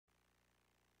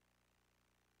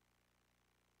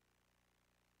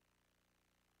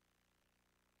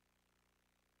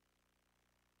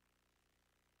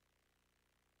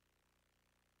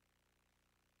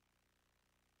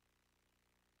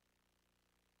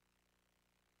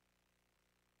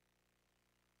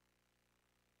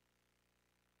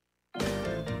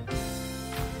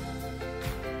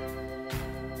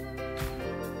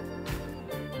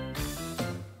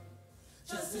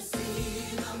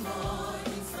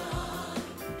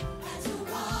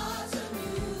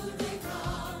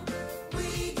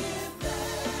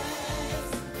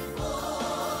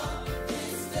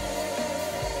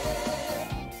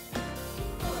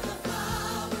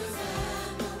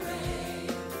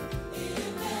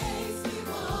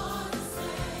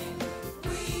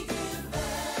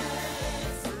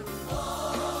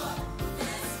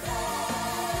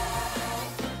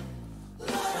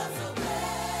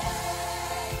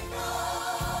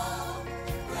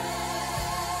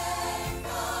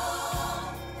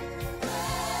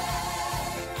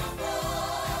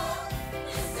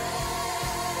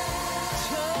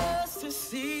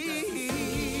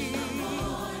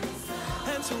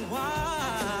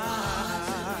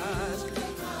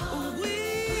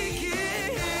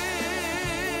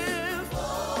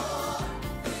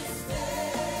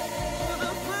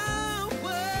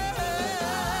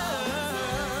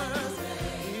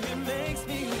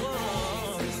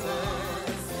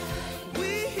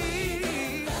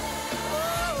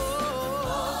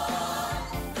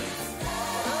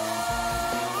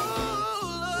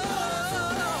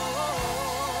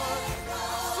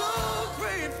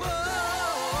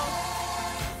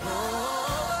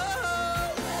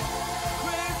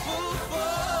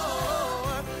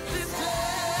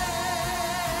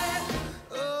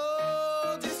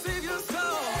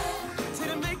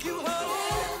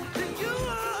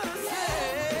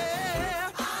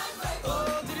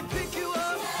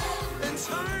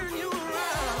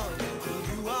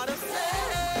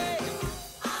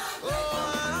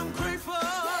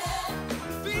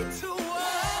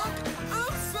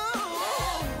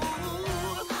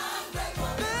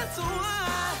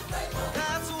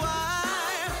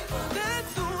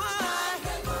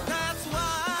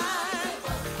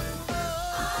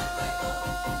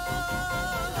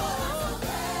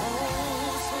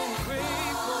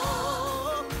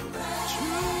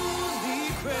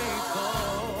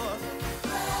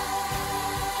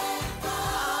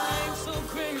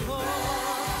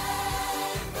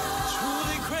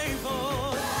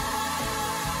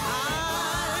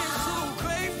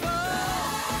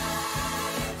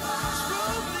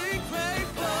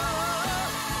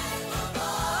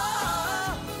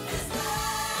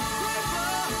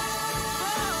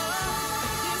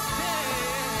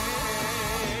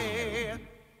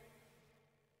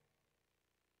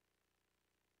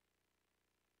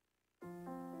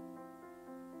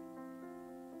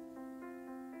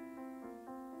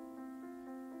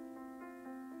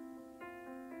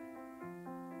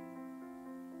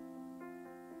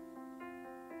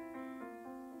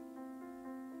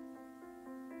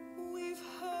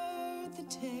the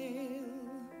tale.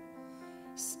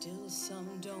 Still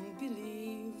some don't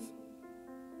believe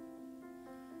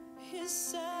his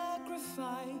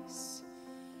sacrifice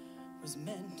was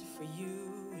meant for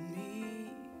you and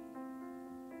me.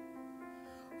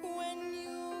 When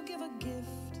you give a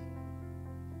gift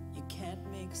you can't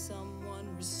make someone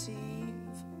receive,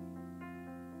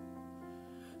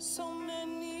 so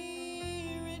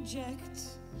many reject,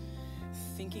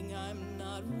 thinking I'm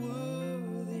not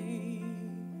worthy.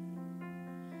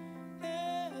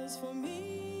 As for me,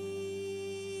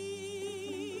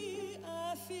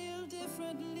 I feel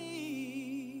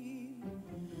differently.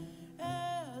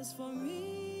 As for me,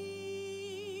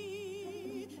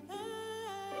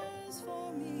 as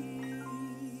for me,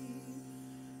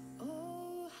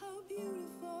 oh, how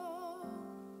beautiful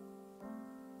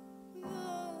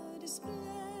the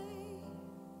display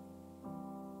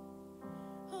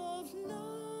of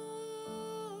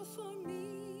love for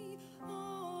me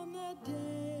on that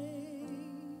day.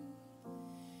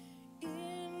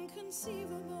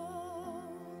 Inconceivable,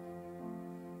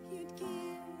 you'd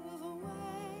give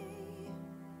away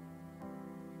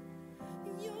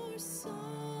your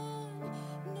son.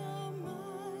 Now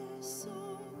my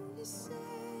soul is safe.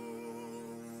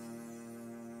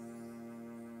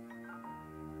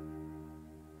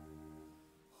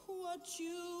 What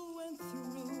you went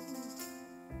through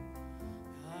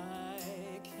I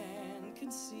can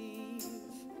conceive.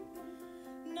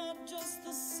 Not just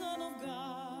the Son of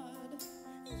God,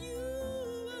 you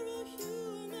are a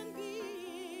human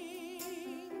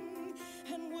being,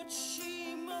 and what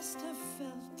she must have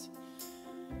felt,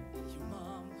 your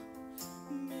mom,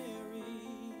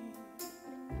 Mary,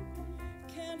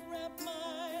 can't wrap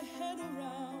my head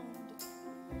around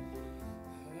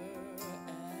her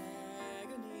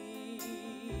agony.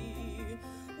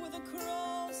 With a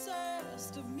cross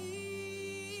asked of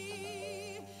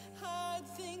me, I'd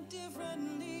think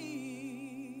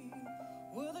differently.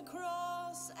 With a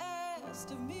cross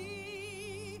asked of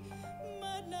me,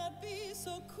 might not be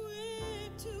so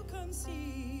quick to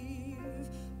conceive.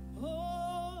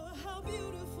 Oh, how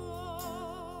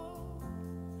beautiful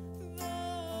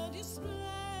the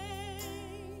display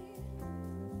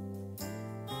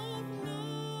of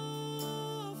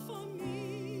love for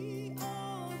me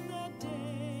on that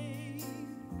day.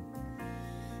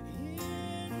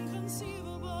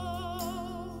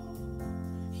 Inconceivable,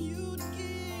 you'd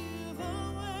give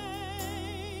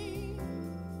away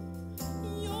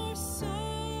your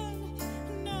son.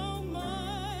 Now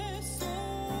my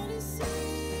soul is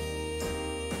saved.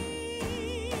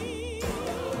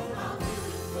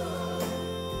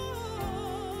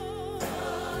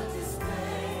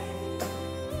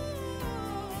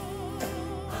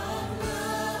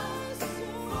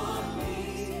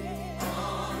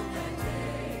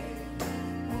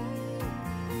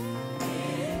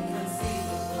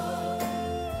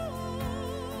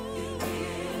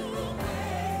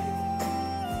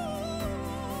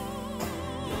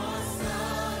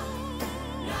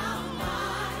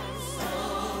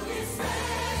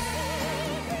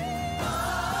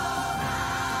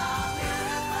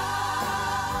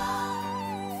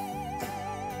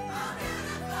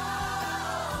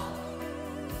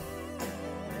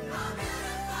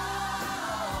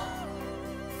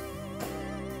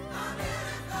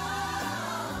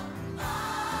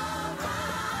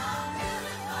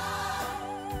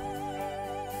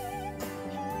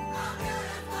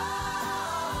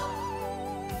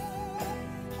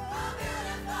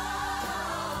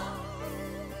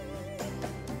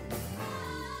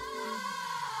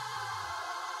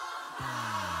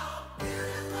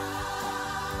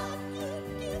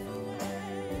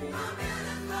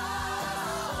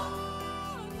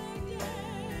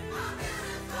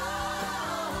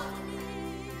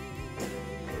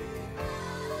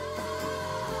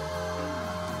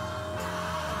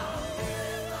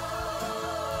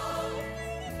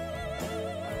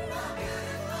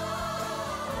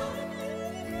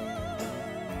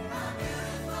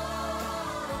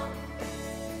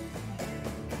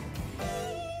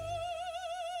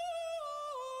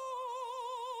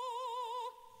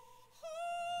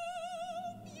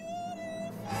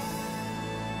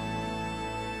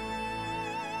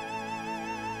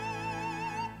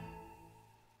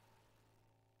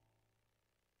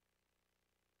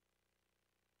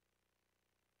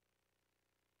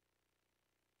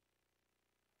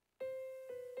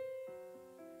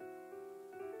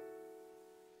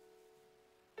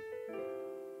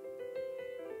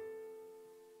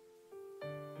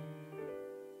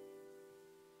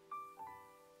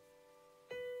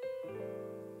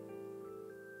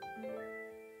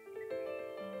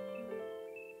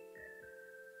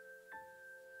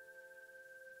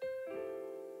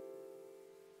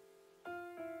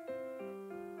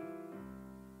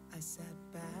 sat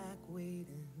back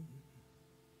waiting,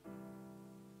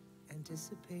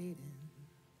 anticipating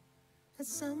at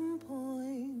some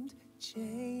point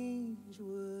change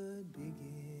would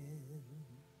begin.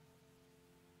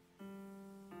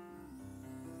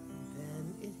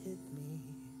 Then it hit me,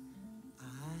 I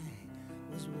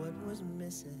was what was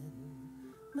missing.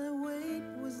 My weight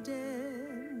was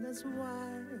dead, that's why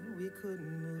we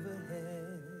couldn't move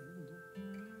ahead.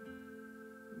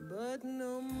 But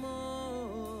no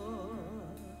more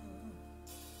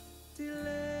delays,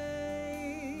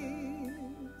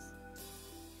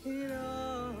 it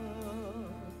all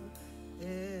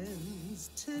ends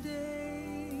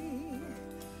today.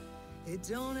 It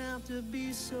don't have to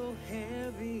be so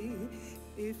heavy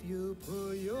if you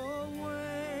pull your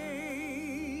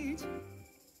weight.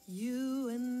 You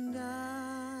and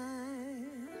I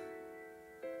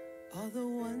are the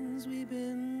ones we've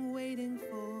been waiting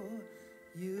for.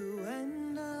 You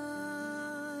and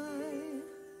I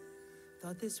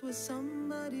thought this was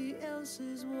somebody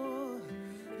else's war.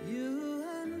 You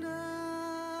and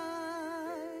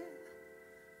I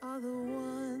are the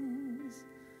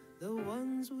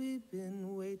ones we've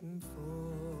been waiting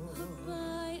for.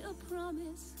 By a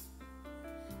promise,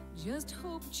 just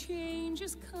hope change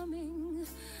is coming.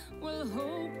 Well,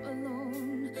 hope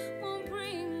alone won't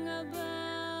bring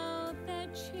about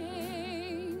that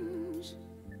change.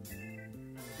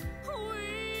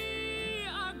 We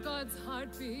are God's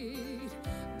heartbeat,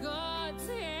 God's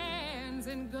hands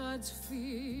and God's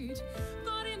feet.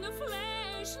 God in the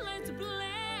flesh, let's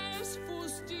bless, full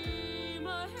steam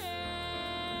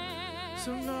ahead.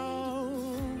 So no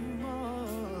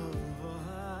more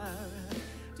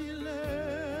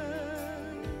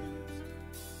delays.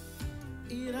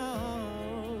 It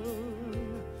all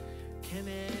can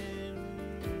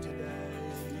end today.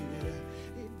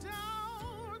 It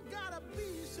don't gotta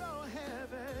be so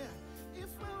heavy if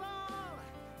we'll all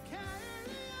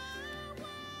carry our weight.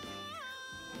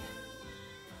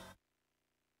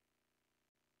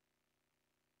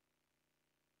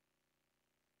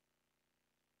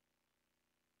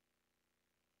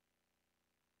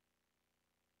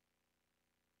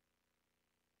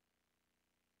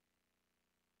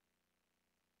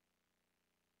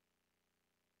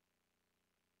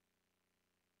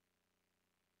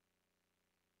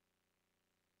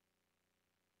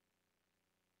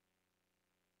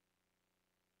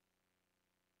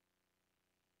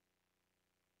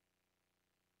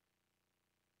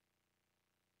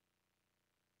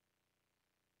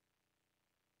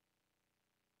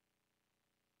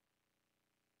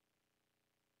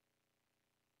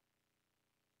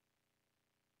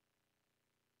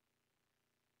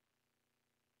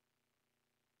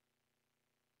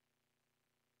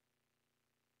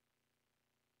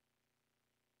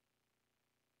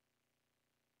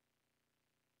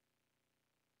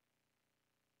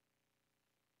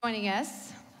 Joining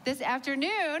us this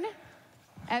afternoon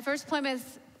at First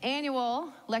Plymouth's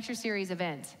annual Lecture Series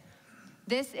event.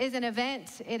 This is an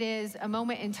event, it is a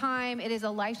moment in time, it is a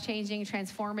life-changing,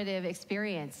 transformative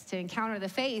experience to encounter the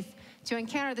faith, to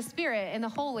encounter the Spirit and the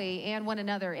Holy and one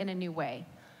another in a new way.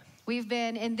 We've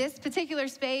been in this particular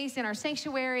space in our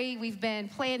sanctuary, we've been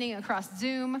planning across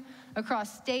Zoom,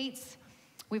 across states,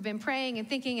 we've been praying and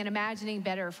thinking and imagining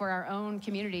better for our own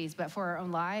communities, but for our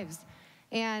own lives.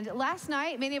 And last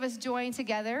night, many of us joined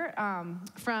together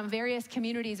from various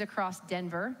communities across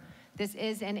Denver. This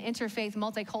is an interfaith,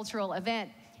 multicultural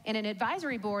event and an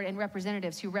advisory board and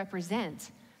representatives who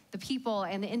represent the people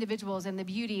and the individuals and the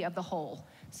beauty of the whole.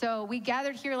 So we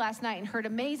gathered here last night and heard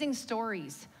amazing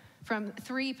stories from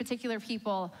 3 particular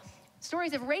people,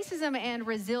 stories of racism and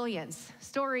resilience,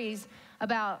 stories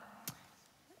about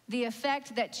the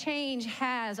effect that change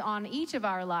has on each of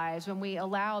our lives when we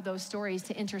allow those stories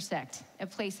to intersect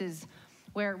at places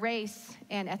where race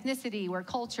and ethnicity, where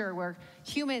culture, where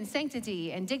human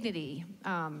sanctity and dignity,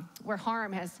 where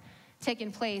harm has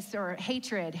taken place or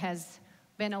hatred has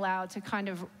been allowed to kind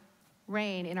of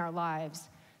reign in our lives.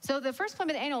 So the First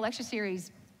Plymouth Annual Lecture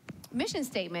Series mission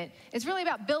statement is really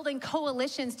about building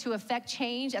coalitions to affect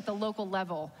change at the local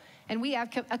level. And we have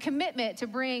a commitment to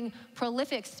bring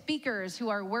prolific speakers who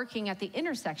are working at the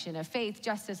intersection of faith,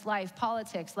 justice, life,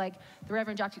 politics, like the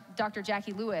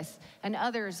Rev.Dr.Jacqui Lewis and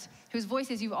others whose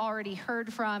voices you've already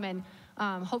heard from, and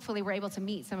hopefully we're able to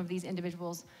meet some of these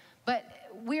individuals. But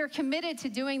we're committed to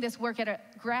doing this work at a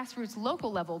grassroots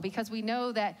local level because we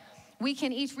know that we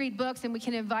can each read books and we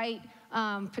can invite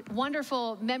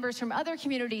wonderful members from other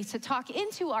communities to talk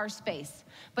into our space.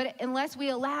 But unless we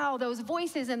allow those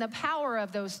voices and the power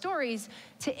of those stories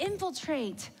to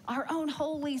infiltrate our own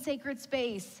holy, sacred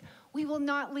space, we will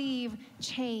not leave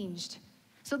changed.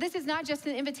 So this is not just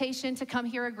an invitation to come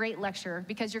hear a great lecture,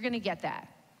 because you're going to get that,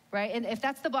 right? And if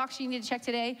that's the box you need to check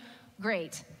today,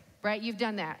 great, right? You've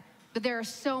done that. But there are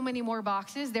so many more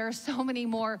boxes. There are so many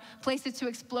more places to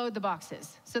explode the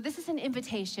boxes. So this is an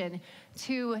invitation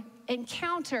to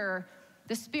encounter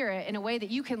the Spirit in a way that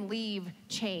you can leave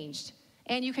changed.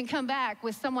 And you can come back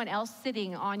with someone else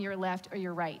sitting on your left or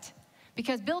your right.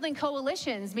 Because building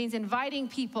coalitions means inviting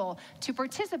people to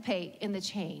participate in the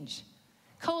change.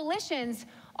 Coalitions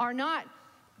are not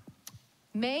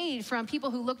made from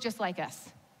people who look just like us.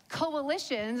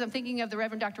 Coalitions, I'm thinking of the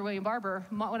Rev. Dr. William Barber,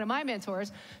 one of my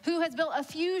mentors, who has built a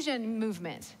fusion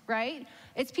movement, right?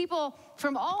 It's people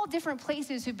from all different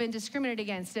places who've been discriminated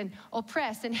against and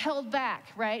oppressed and held back,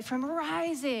 right, from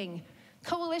rising.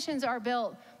 Coalitions are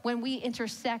built when we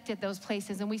intersect at those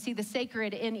places and we see the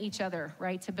sacred in each other,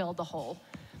 right, to build the whole.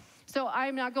 So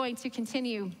I'm not going to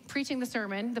continue preaching the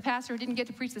sermon. The pastor who didn't get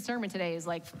to preach the sermon today is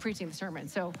like preaching the sermon.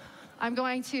 So I'm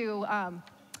going to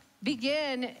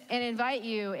begin and invite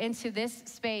you into this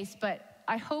space, but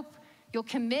I hope you'll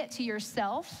commit to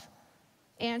yourself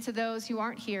and to those who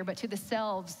aren't here, but to the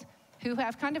selves who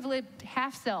have kind of lived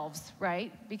half selves,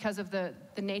 right? Because of the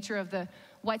nature of the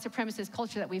white supremacist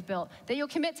culture that we've built, that you'll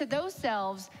commit to those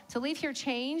selves to leave here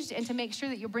changed and to make sure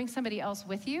that you'll bring somebody else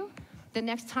with you the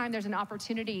next time there's an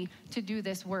opportunity to do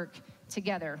this work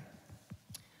together.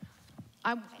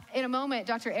 In a moment,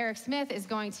 Dr. Eric Smith is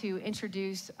going to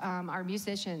introduce our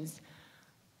musicians.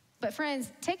 But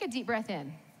friends, take a deep breath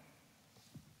in.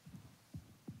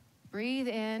 Breathe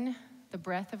in the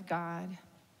breath of God.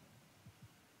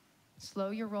 Slow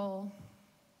your roll,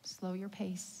 slow your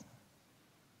pace.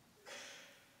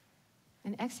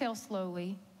 And exhale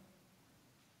slowly,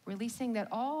 releasing that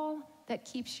all that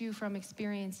keeps you from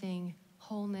experiencing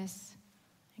wholeness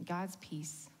and God's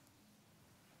peace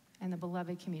and the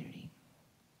beloved community.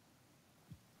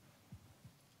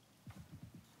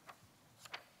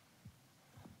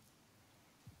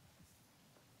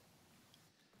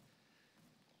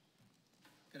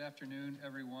 Good afternoon,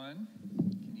 everyone.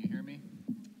 Can you hear me?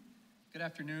 Good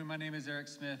afternoon. My name is Eric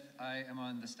Smith. I am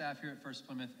on the staff here at First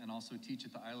Plymouth and also teach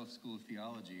at the Iliff School of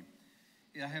Theology.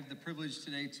 I have the privilege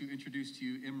today to introduce to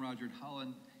you M. Roger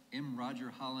Holland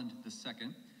II,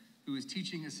 who is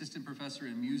teaching assistant professor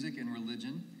in music and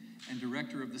religion and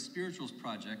director of the Spirituals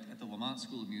Project at the Lamont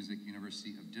School of Music,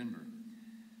 University of Denver.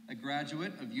 A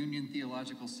graduate of Union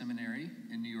Theological Seminary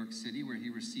in New York City, where he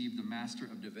received the Master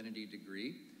of Divinity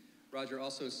degree, Roger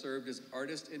also served as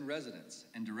artist in residence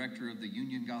and director of the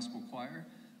Union Gospel Choir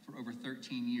for over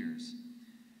 13 years.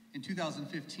 In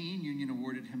 2015, Union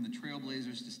awarded him the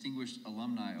Trailblazers Distinguished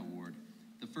Alumni Award,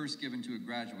 the first given to a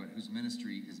graduate whose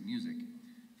ministry is music,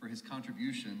 for his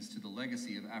contributions to the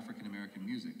legacy of African American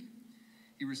music.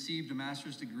 He received a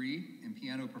master's degree in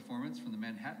piano performance from the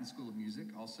Manhattan School of Music,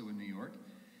 also in New York,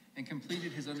 and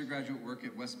completed his undergraduate work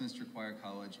at Westminster Choir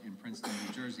College in Princeton,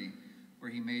 New Jersey,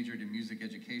 where he majored in music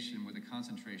education with a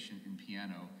concentration in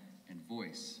piano and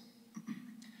voice.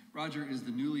 Roger is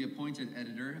the newly appointed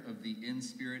editor of the In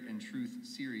Spirit and Truth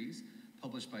series,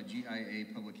 published by GIA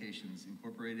Publications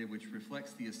Incorporated, which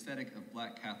reflects the aesthetic of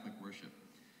Black Catholic worship.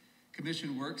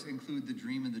 Commissioned works include The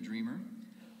Dream and the Dreamer,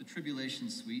 The Tribulation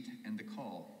Suite, and The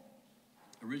Call.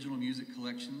 Original music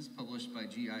collections published by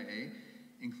GIA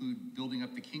include Building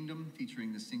Up the Kingdom,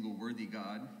 featuring the single Worthy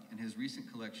God, and his recent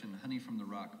collection, Honey from the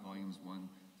Rock, Volumes 1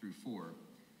 through 4.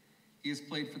 He has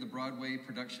played for the Broadway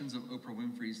productions of Oprah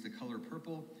Winfrey's The Color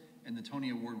Purple and the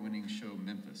Tony Award-winning show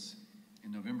Memphis.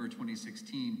 In November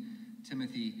 2016,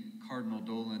 Timothy Cardinal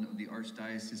Dolan of the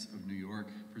Archdiocese of New York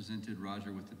presented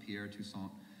Roger with the Pierre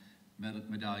Toussaint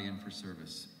Medallion for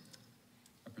Service.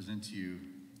 I present to you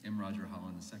M. Roger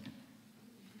Holland II.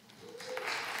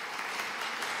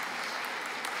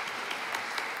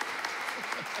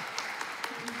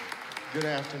 Good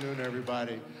afternoon,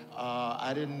 everybody.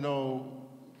 I didn't know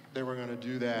they were going to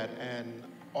do that, and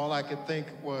all I could think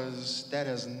was that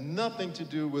has nothing to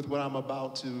do with what I'm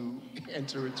about to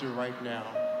enter into right now.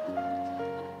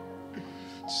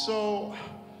 So,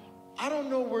 I don't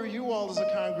know where you all as a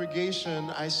congregation,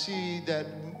 I see that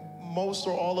most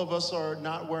or all of us are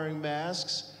not wearing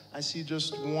masks. I see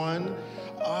just one.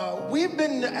 We've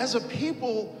been, as a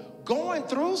people, going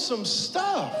through some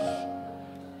stuff.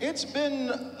 It's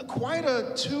been quite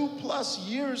a 2+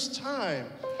 years time.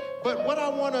 But what I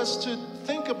want us to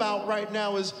think about right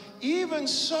now is, even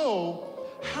so,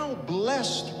 how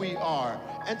blessed we are.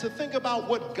 And to think about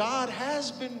what God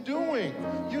has been doing.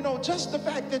 You know, just the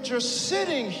fact that you're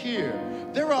sitting here.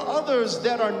 There are others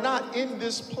that are not in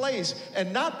this place.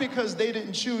 And not because they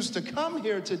didn't choose to come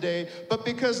here today, but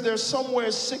because they're somewhere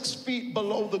 6 feet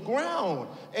below the ground.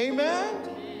 Amen?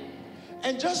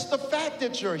 And just the fact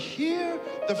that you're here,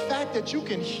 the fact that you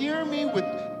can hear me with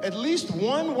at least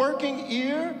one working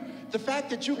ear, the fact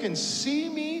that you can see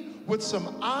me with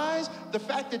some eyes, the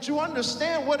fact that you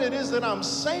understand what it is that I'm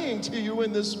saying to you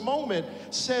in this moment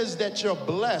says that you're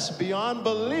blessed beyond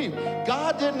belief.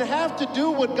 God didn't have to do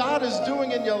what God is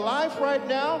doing in your life right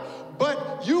now,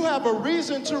 but you have a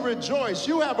reason to rejoice.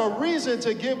 You have a reason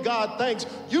to give God thanks.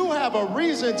 You have a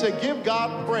reason to give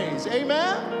God praise.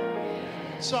 Amen?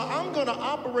 So I'm going to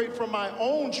operate from my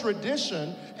own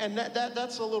tradition, and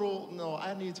that's a little, no,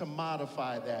 I need to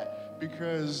modify that,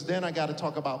 because then I got to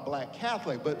talk about Black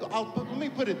Catholic. But let me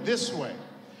put it this way.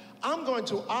 I'm going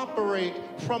to operate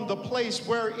from the place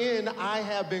wherein I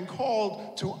have been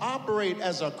called to operate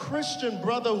as a Christian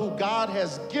brother who God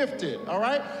has gifted, all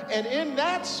right? And in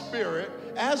that spirit,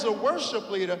 as a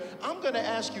worship leader, I'm going to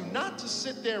ask you not to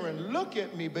sit there and look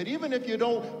at me, but even if you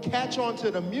don't catch on to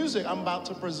the music I'm about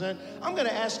to present, I'm going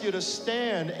to ask you to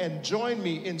stand and join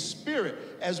me in spirit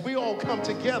as we all come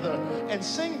together and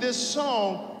sing this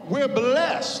song, We're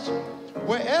Blessed.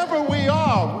 Wherever we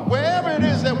are, wherever it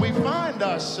is that we find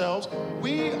ourselves,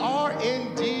 we are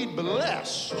indeed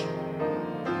blessed.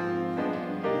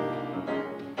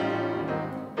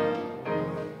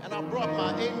 And I brought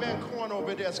my amen corn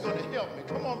over there. It's going to help me.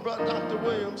 Come on, brother Dr.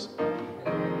 Williams.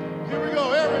 Here we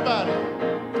go, everybody.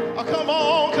 Oh, come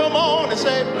on, and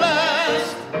say,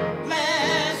 blessed,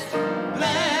 blessed,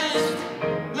 blessed,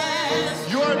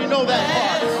 blessed. You already know that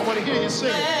part. I want to hear you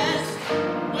sing it.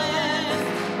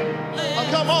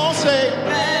 Come on, say,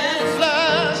 bless,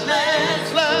 bless, bless,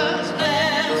 bless, bless,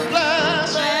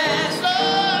 bless, bless,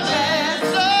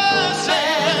 bless,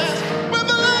 bless. We're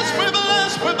blessed, we're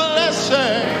blessed, we're blessed,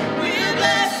 say. We're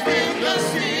blessed in the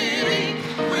city,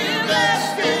 we're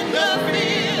blessed in the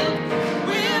field,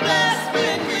 we're blessed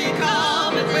when we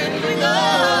come and when we go.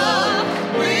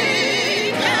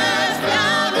 We cast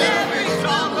down every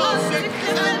stronghold,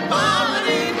 sickness and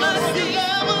poverty must cease,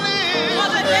 for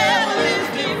the devil is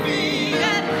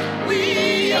defeated.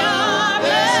 We are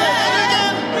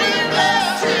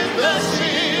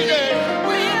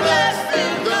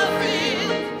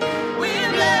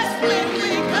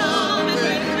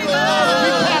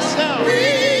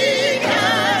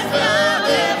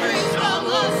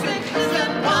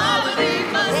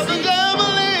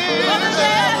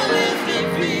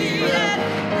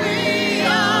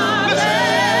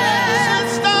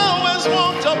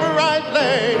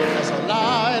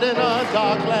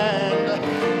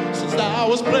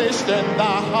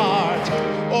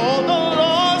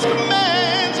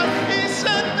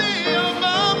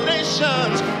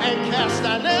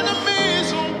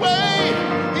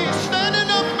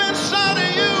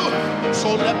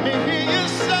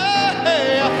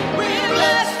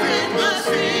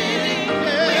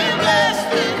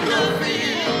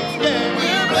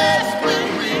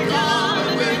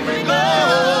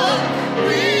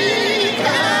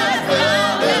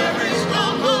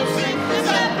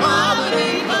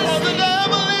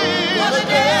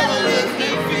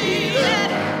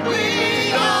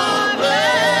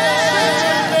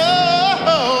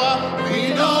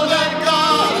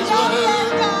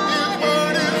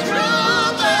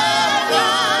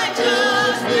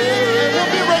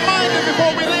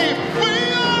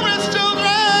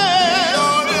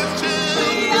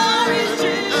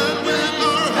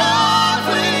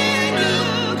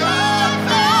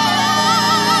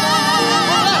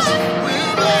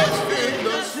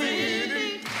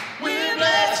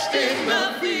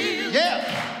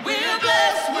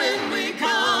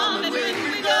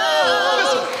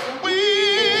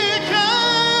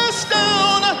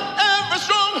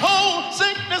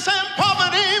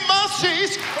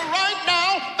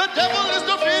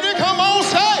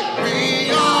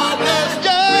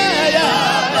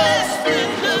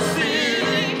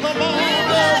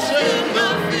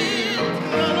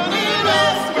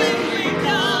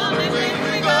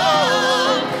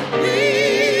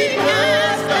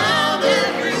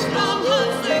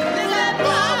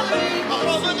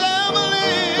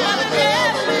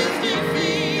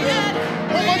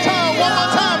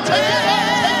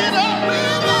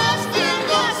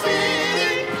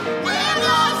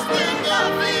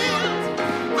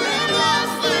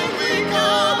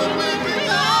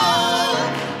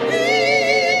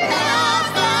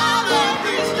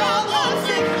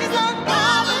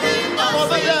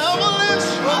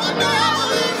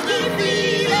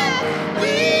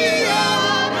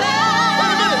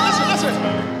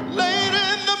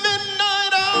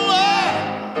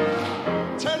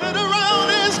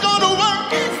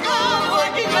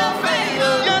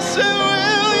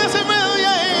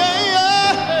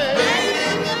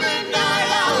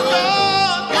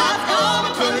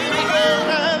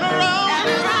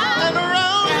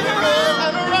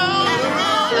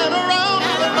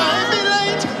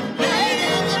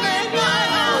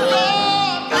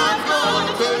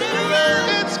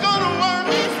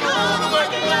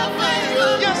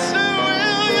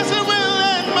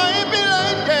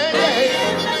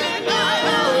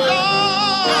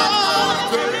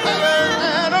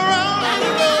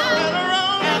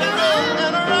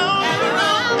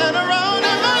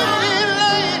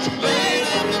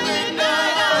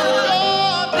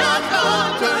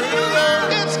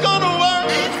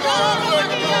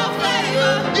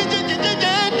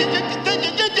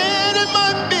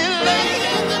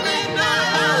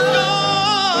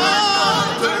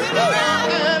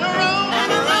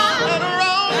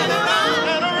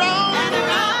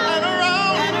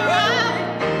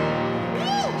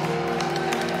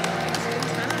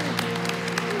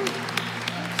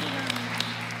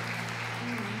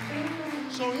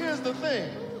So here's the thing.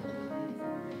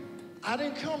 I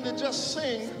didn't come to just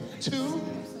sing to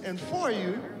and for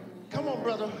you. Come on,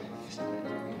 brother.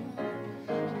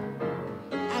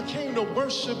 I came to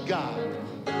worship God.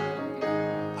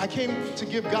 I came to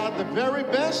give God the very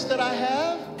best that I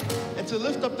have and to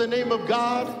lift up the name of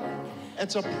God and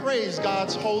to praise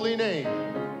God's holy name.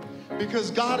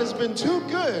 Because God has been too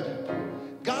good.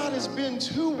 God has been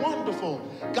too wonderful.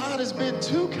 God has been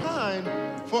too kind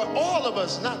for all of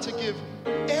us not to give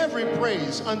every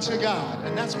praise unto God.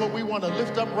 And that's what we want to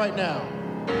lift up right now.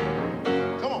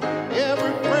 Come on.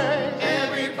 Every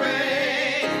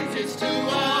praise is to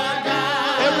our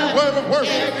God. Every word of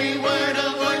worship. Every word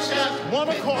of worship. One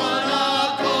accord.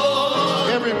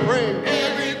 Every praise.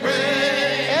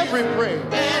 Every praise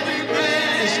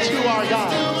is to our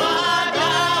God.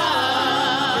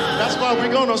 That's why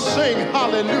we're going to sing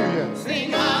hallelujah. Sing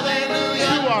hallelujah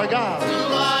to our God. To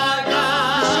our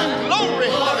God. Sing glory,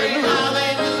 hallelujah.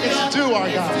 It's to our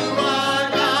God.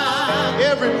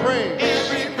 Every praise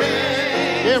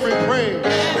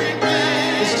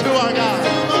is to our God.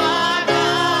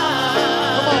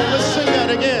 Come on, let's sing that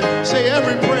again. Say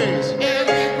every praise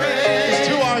is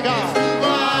to our God.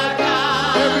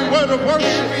 Every word of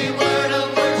worship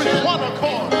with one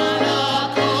accord.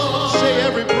 Say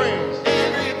every praise.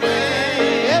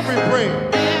 Every praise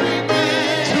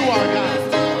to our God.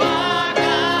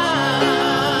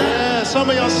 Yeah, some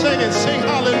of y'all singing, sing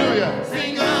hallelujah.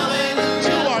 Sing hallelujah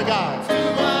to our God.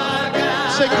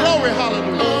 Say glory,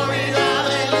 hallelujah.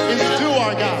 It's to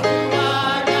our God.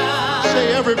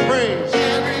 Say every praise.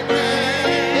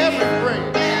 Every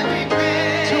praise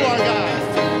to our God.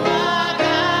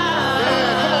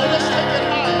 Yeah, come on, let's take it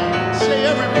higher. Say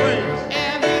every praise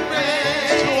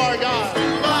to our God.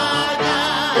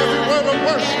 Every word of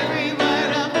worship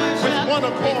with one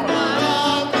accord.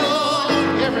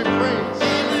 Every praise.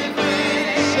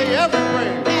 Say every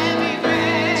praise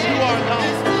to our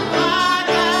God.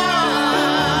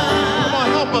 Come on,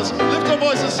 help us. Lift your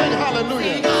voice and sing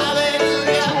hallelujah to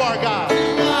our God.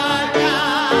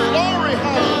 Glory,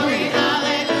 hallelujah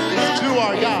is to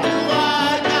our God.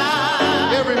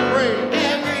 Every praise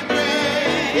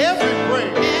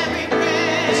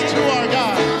is to our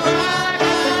God.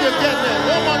 If you're getting it,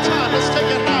 one more time, let's take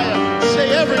it higher. Say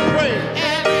every praise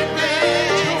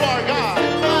to our God.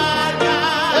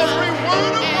 Every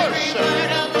word of worship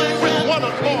with one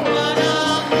accord.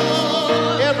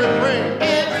 Every praise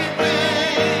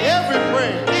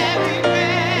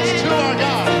is to our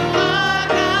God.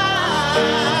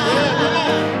 Yeah, come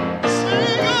on.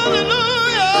 Sing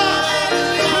hallelujah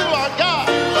to our God.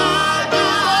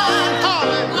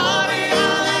 Hallelujah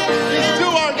is to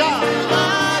our God.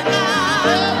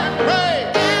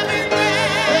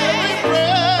 Every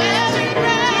praise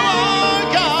to our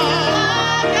God.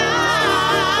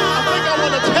 I think I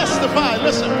want to testify.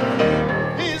 Listen,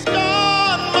 He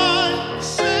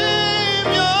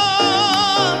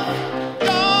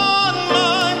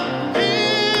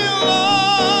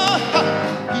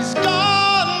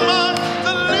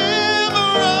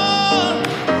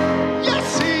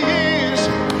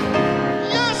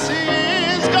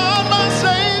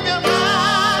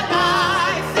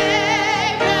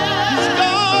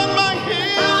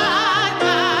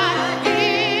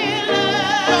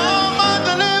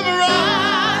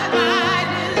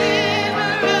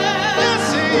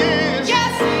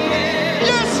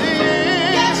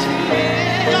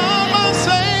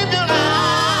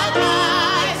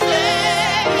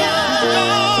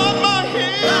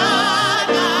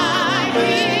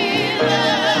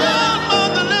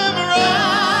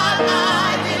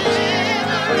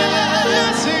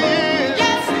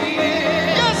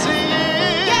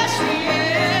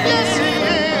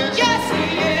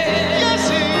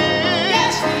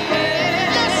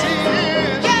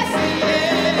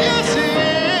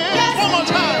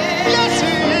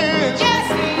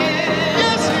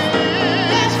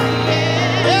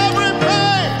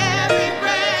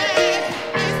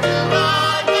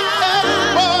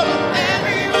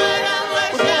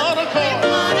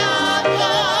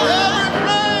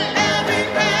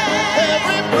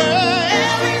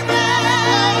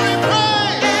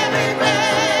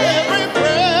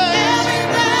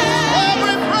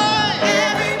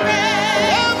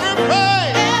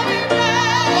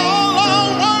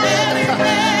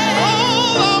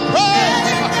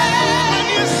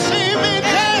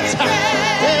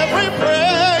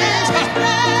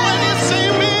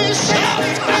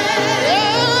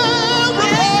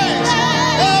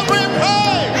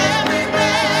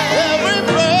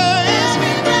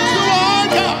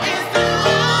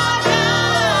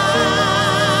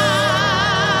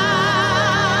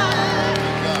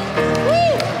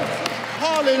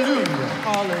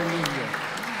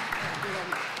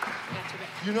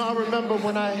You know, I remember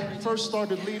when I first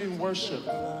started leading worship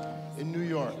in New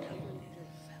York.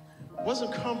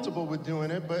 Wasn't comfortable with doing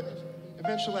it, but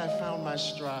eventually I found my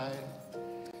stride.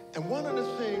 And one of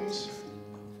the things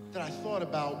that I thought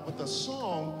about with the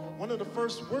song, one of the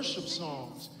first worship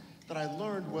songs that I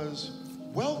learned was,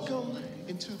 "Welcome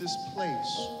into this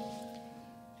place."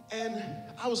 And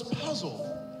I was puzzled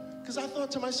because I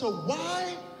thought to myself,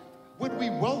 why would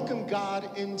we welcome God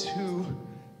into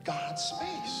God's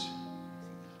space?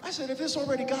 I said, if it's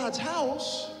already God's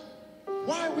house,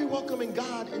 why are we welcoming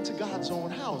God into God's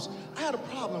own house? I had a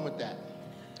problem with that.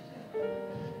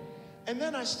 And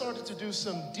then I started to do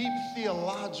some deep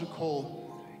theological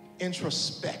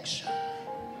introspection,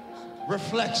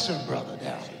 reflection, brother,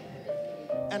 down.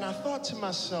 And I thought to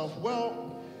myself,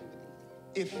 well,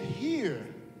 if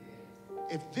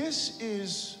this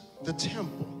is the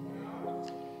temple,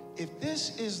 if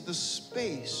this is the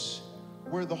space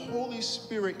where the Holy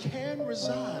Spirit can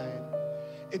reside,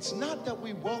 it's not that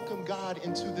we welcome God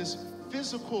into this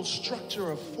physical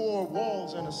structure of 4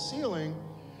 walls and a ceiling,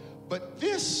 but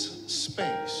this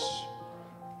space,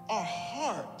 our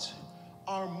heart,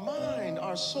 our mind,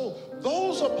 our soul,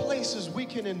 those are places we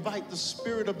can invite the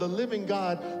Spirit of the living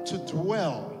God to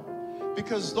dwell.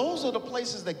 Because those are the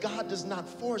places that God does not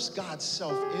force God's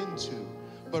self into,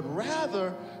 but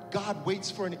rather God waits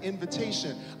for an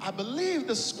invitation. I believe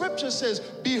the scripture says,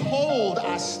 "Behold,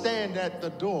 I stand at the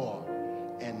door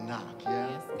and knock." Yeah?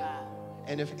 Yes, God.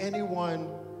 And if anyone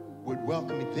would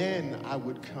welcome me, then I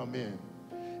would come in.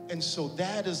 And so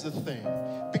that is the thing.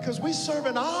 Because we serve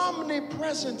an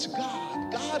omnipresent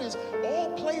God. God is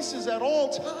all places at all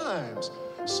times.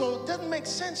 So it doesn't make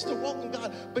sense to welcome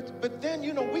God. But then,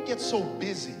 you know, we get so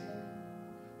busy.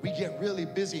 We get really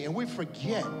busy and we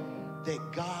forget that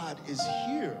God is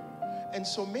here. And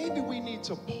so maybe we need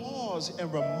to pause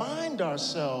and remind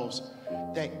ourselves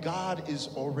that God is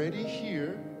already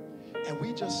here. And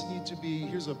we just need to be,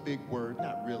 here's a big word,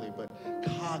 not really, but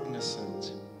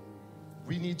cognizant.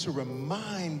 We need to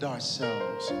remind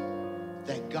ourselves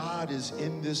that God is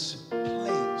in this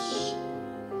place.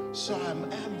 So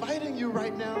I'm inviting you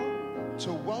right now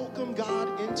to welcome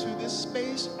God into this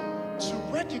space, to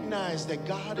recognize that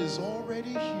God is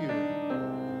already here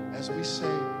as we say,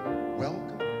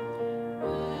 welcome,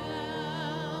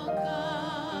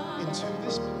 into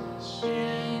this place.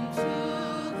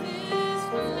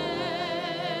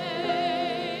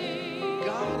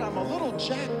 God, I'm a little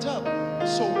jacked up,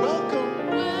 so welcome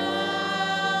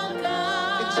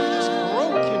into this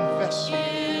broken vessel.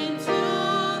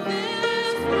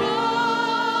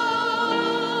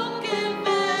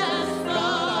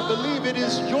 It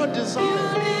is your desire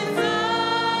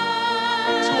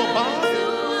to abide,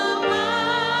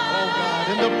 oh God,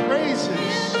 in the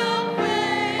praises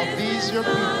of these your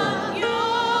people.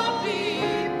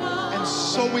 And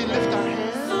so we lift our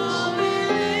hands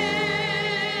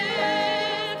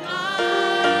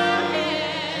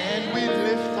and we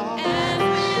lift our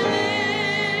hearts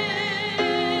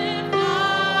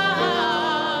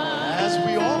as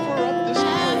we offer up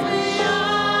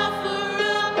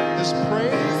this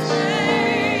praise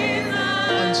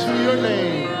to your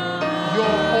name,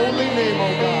 your holy name,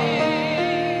 oh God.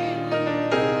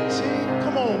 See,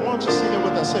 come on, why don't you sing it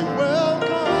with us? Say, welcome,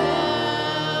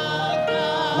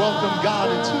 welcome God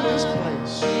into this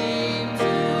place.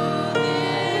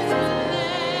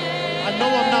 I know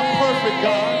I'm not perfect,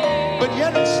 God, but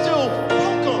yet I'm still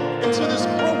welcome into this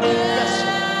broken vessel.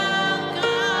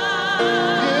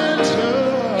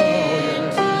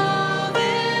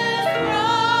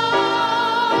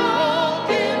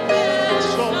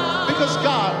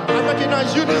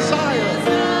 Recognize you desire,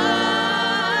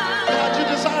 God, you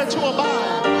desire to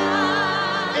abide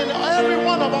in every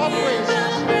one of our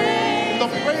praises, in the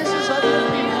praises of your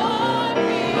people.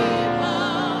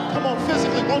 Come on,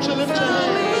 physically, won't you lift your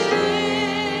hands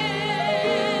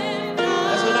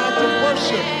as an act of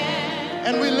worship,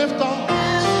 and we lift our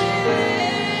hearts,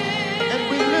 and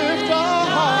we lift our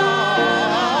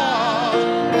hearts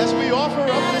as we offer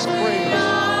up this praise.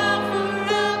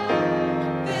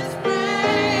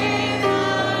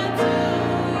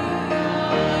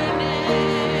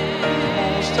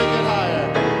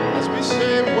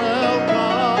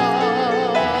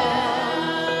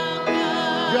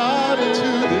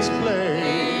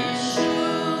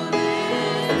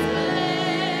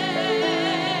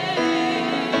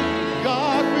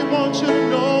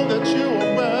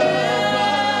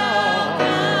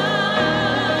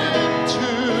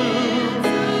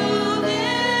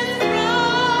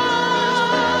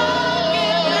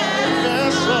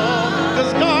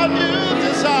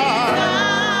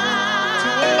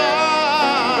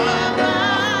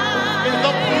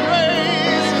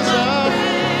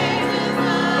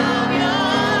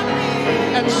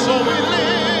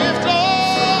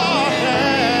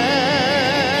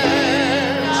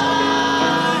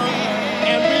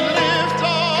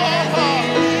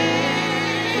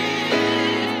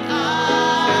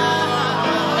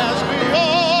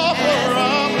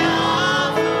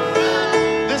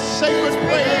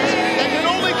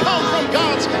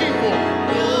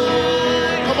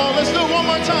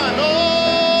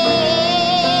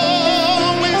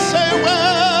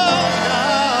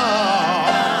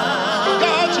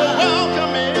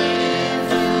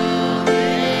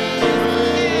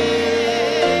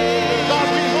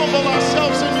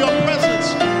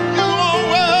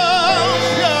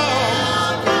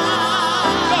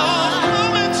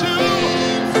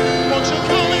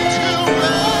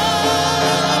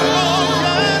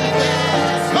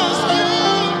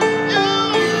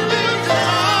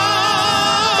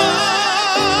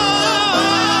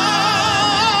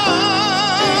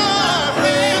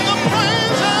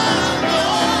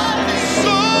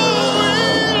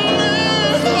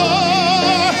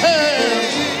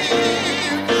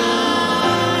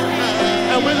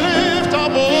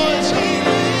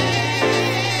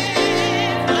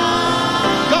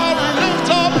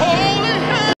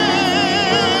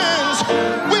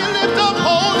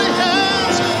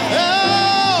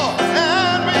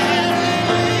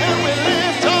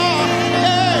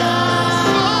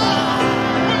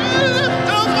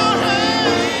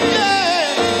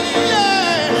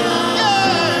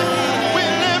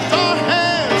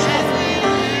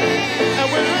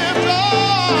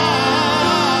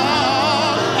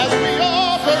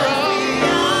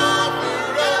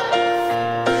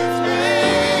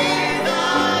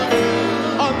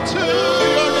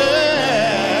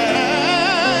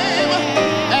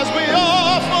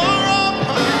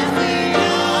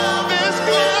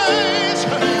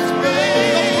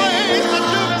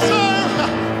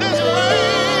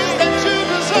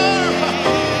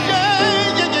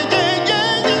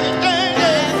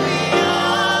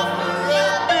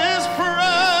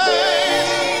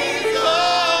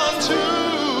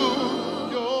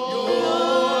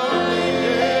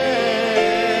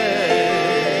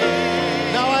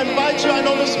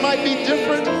 might be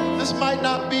different. This might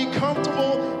not be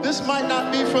comfortable. This might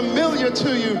not be familiar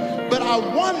to you. But I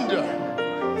wonder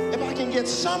if I can get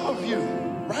some of you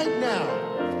right now,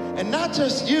 and not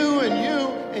just you and you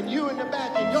and you in the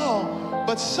back and y'all,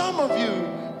 but some of you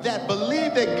that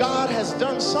believe that God has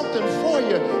done something for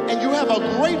you, and you have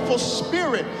a grateful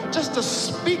spirit just to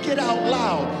speak it out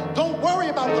loud. Don't worry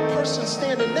about the person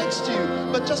standing next to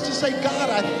you, but just to say, God,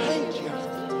 I thank you.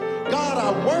 God,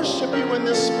 I worship you in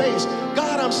this space.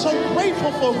 God, I'm so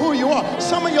grateful for who you are.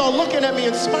 Some of y'all looking at me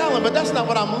and smiling, but that's not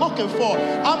what I'm looking for.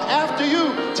 I'm after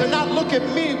you to not look at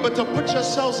me, but to put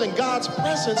yourselves in God's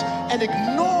presence and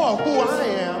ignore who I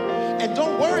am. And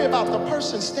don't worry about the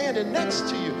person standing next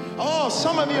to you. Oh,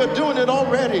 some of you are doing it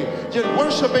already. You're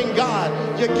worshiping God.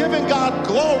 You're giving God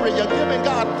glory. You're giving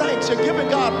God thanks. You're giving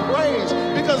God praise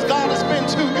because God has been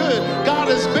too good. God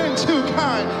has been too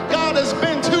kind. God has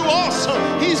been too awesome.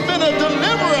 He's been a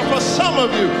deliverer for some of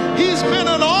you. He's been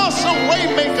an awesome way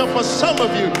maker for some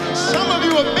of you. Some of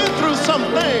you have been through some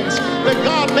things that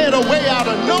God made a way out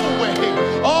of no way.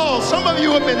 Oh, some of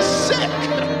you have been sick,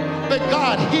 but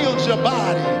God healed your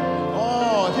body.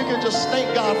 If you can just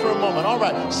thank God for a moment. All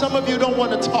right, some of you don't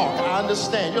want to talk. I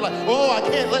understand. You're like, oh, I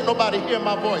can't let nobody hear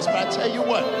my voice. But I tell you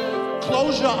what,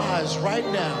 close your eyes right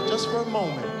now, just for a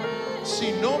moment.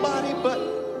 See nobody but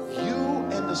you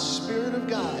and the Spirit of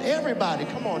God. Everybody,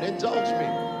 come on, indulge me.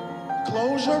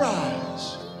 Close your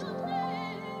eyes.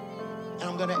 And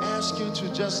I'm going to ask you to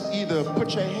just either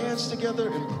put your hands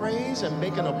together in praise and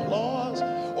make an applause,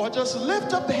 or just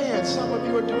lift up hands. Some of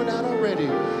you are doing that already.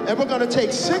 And we're going to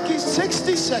take 60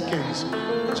 seconds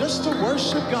just to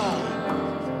worship God.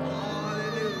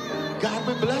 God,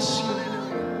 we bless you.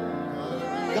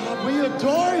 God, we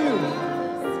adore you.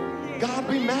 God,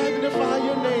 we magnify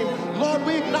your name. Lord,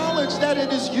 we acknowledge that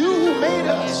it is you who made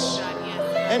us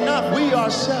and not we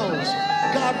ourselves.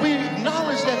 God, we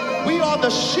acknowledge that we are the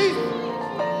sheep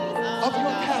of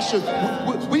your pasture.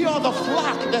 We are the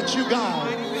flock that you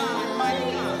guide.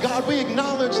 God, we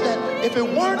acknowledge that if it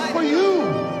weren't for you,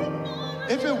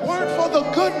 if it weren't for the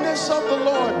goodness of the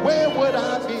Lord, where would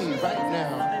I be right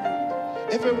now?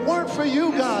 If it weren't for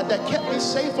you, God, that kept me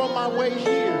safe on my way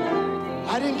here,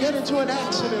 I didn't get into an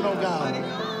accident, oh God.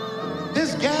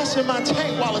 There's gas in my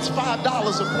tank while it's $5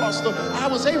 across I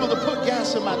was able to put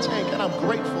gas in my tank, and I'm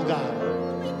grateful, God.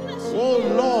 Oh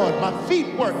Lord, my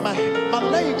feet work, my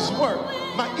legs work,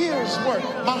 my ears work,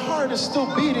 my heart is still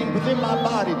beating within my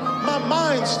body, my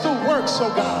mind still works, oh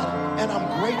God, and I'm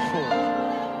grateful.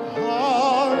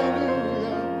 Hallelujah.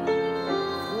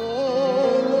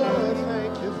 Oh Lord,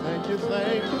 thank you, thank you,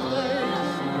 thank you, thank you.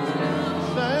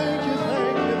 Thank you,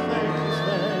 thank you, thank you,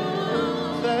 thank you,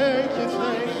 thank you,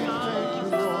 thank you, thank you,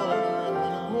 Lord.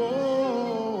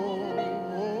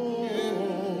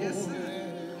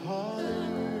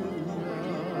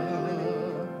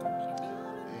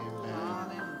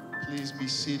 Please be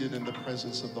seated in the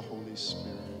presence of the Holy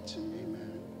Spirit.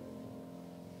 Amen.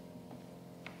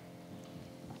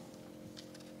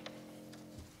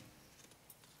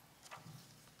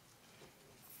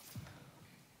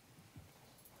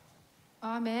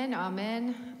 Amen,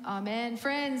 amen, amen.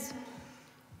 Friends,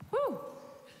 whoo,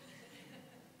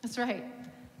 that's right.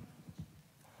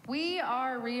 We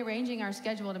are rearranging our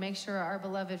schedule to make sure our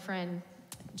beloved friend,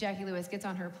 Jacqui Lewis, gets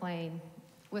on her plane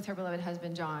with her beloved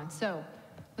husband, John. So,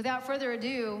 without further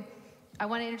ado, I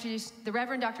want to introduce the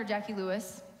Rev.Dr.Jacqui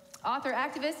Lewis, author,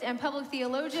 activist, and public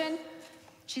theologian.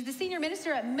 She's the senior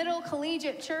minister at Middle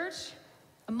Collegiate Church,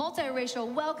 a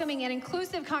multiracial, welcoming, and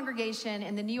inclusive congregation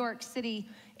in the New York City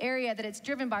area that it's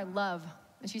driven by love.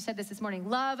 And she said this morning,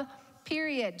 love,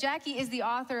 period. Jacqui is the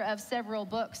author of several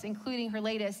books, including her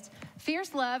latest,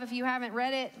 Fierce Love. If you haven't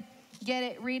read it, get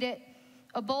it, read it.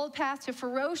 A bold path to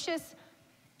ferocious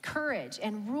courage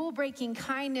and rule-breaking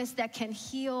kindness that can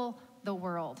heal the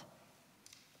world.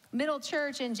 Middle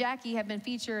Church and Jacqui have been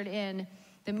featured in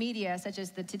the media, such as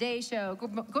the Today Show,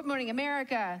 Good Morning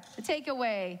America, The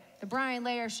Takeaway, The Brian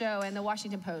Layer Show, and The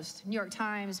Washington Post, New York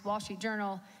Times, Wall Street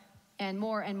Journal, and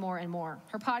more and more and more.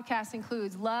 Her podcast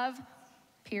includes Love,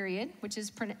 Period, which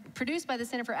is produced by the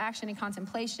Center for Action and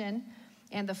Contemplation,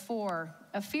 and The Four,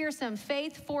 a fearsome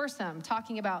faith foursome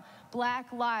talking about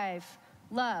Black life,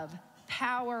 love,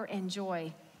 power, and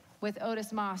joy with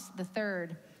Otis Moss III,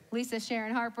 Lisa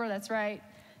Sharon Harper, that's right,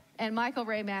 and Michael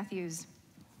Ray Matthews.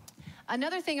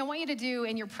 Another thing I want you to do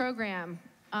in your program,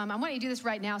 I want you to do this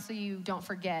right now so you don't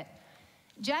forget.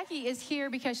 Jacqui is here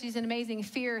because she's an amazing,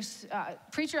 fierce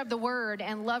preacher of the word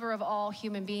and lover of all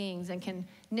human beings and can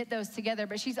knit those together,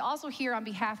 but she's also here on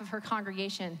behalf of her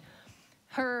congregation.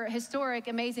 Her historic,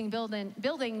 amazing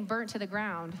building burnt to the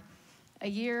ground a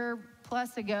year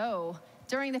plus ago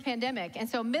during the pandemic. And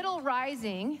so Middle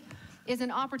Rising is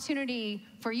an opportunity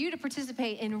for you to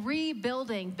participate in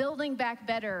rebuilding, building back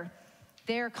better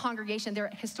their congregation, their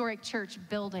historic church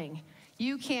building.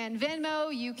 You can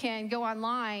Venmo, you can go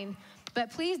online,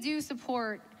 but please do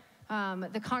support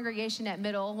the congregation at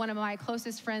Middle. One of my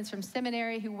closest friends from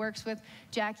seminary who works with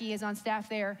Jackie is on staff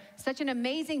there. Such an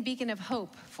amazing beacon of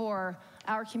hope for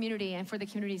our community and for the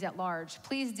communities at large.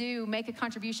 Please do make a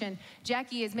contribution.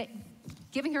 Jackie is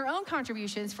giving her own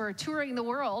contributions for touring the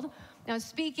world,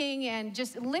 speaking and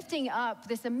just lifting up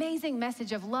this amazing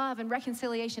message of love and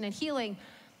reconciliation and healing.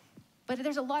 But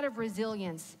there's a lot of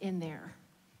resilience in there.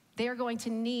 They are going to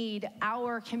need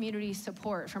our community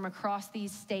support from across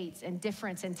these states and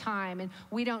difference in time. And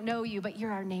we don't know you, but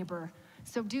you're our neighbor.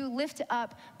 So do lift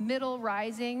up Middle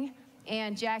Rising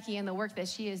and Jackie and the work that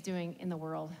she is doing in the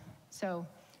world. So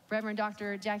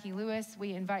Rev.Dr.Jacqui Lewis,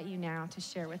 we invite you now to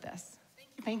share with us.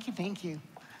 Thank you, thank you.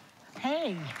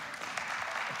 Hey.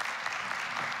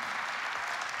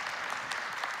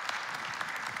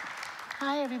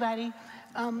 Hi, everybody.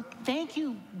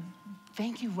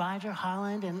 Thank you, Roger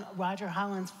Holland and Roger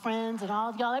Holland's friends and all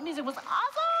of y'all. That music was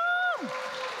awesome!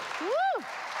 Woo!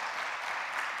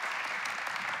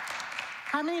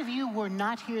 How many of you were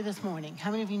not here this morning?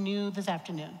 How many of you knew this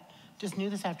afternoon? Just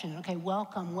knew this afternoon. Okay,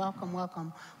 welcome, welcome,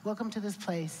 welcome. Welcome to this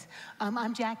place.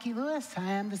 I'm Jacqui Lewis.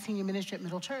 I am the senior minister at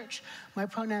Middle Church. My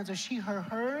pronouns are she, her,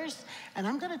 hers. And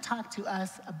I'm going to talk to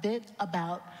us a bit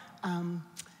about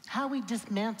how we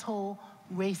dismantle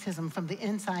racism from the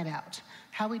inside out.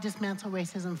 How we dismantle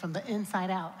racism from the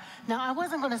inside out. Now, I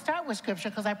wasn't going to start with scripture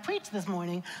because I preached this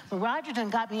morning, but Roger done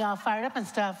got me all fired up and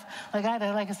stuff. Like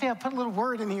I say, I put a little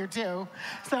word in here too.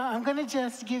 So I'm going to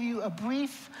just give you a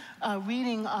brief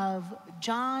reading of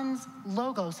John's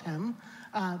Logos hymn,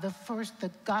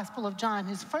 the Gospel of John,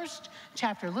 his first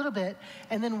chapter a little bit,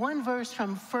 and then one verse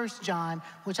from First John,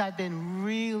 which I've been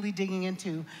really digging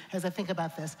into as I think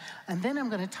about this. And then I'm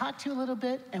going to talk to you a little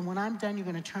bit, and when I'm done, you're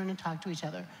going to turn and talk to each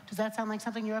other. Does that sound like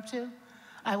something you're up to?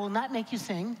 I will not make you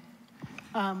sing.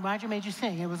 Roger made you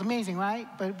sing. It was amazing, right?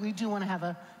 But we do want to have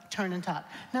a turn and talk.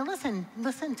 Now listen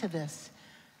to this.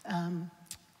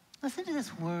 Listen to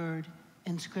this word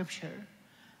in Scripture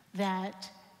that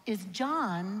is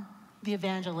John the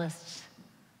evangelist's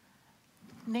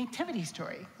nativity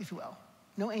story, if you will.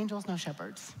 No angels, no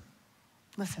shepherds.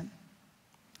 Listen,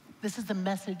 this is the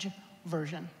Message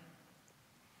version.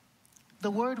 The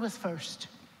Word was first.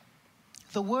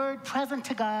 The Word present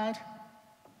to God,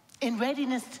 in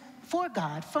readiness for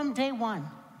God from day one.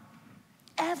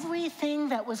 Everything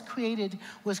that was created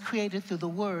through the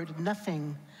Word.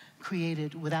 Nothing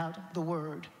created without the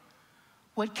Word.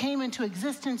 What came into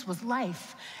existence was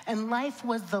life, and life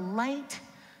was the light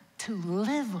to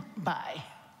live by.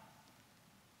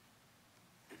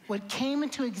 What came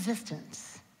into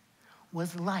existence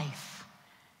was life,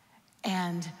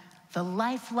 and the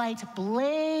life light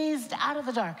blazed out of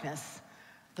the darkness.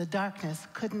 The darkness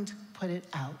couldn't put it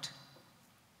out.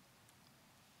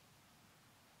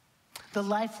 The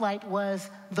life light was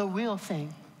the real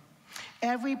thing.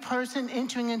 Every person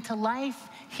entering into life,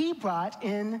 he brought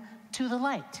in to the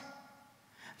light.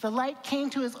 The light came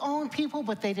to his own people,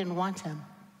 but they didn't want him.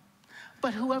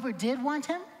 But whoever did want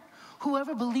him,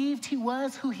 whoever believed he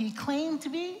was who he claimed to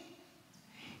be,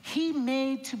 he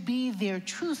made to be their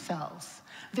true selves,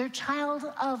 their child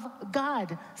of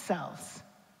God selves.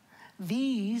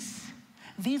 These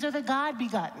are the God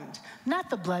begotten, not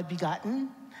the blood begotten,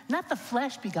 not the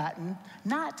flesh begotten,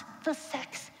 not the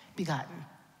sex begotten.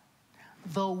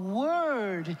 The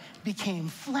Word became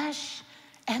flesh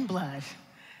and blood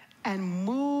and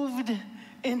moved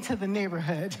into the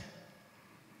neighborhood.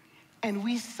 And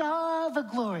we saw the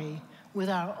glory with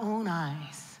our own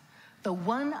eyes, the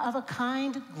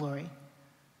one-of-a-kind glory,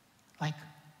 like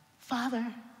Father,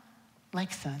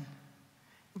 like Son,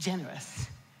 generous,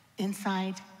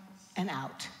 inside and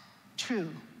out, true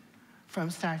from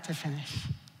start to finish.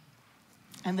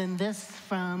 And then this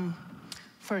from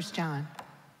 1 John.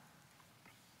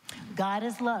 God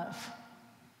is love.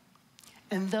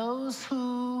 And those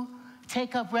who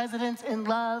take up residence in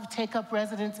love take up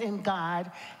residence in God,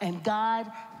 and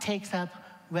God takes up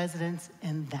residence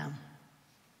in them.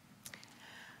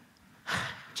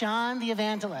 John the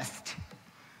evangelist,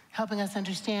 helping us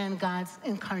understand God's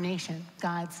incarnation,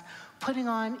 God's putting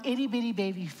on itty-bitty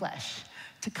baby flesh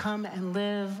to come and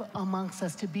live amongst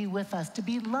us, to be with us, to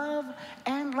be love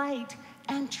and light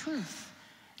and truth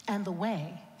and the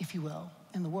way, if you will,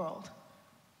 in the world.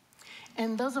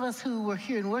 And those of us who were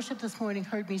here in worship this morning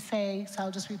heard me say, so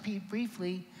I'll just repeat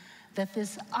briefly, that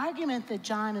this argument that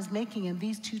John is making in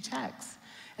these two texts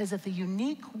is that the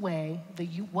unique way, the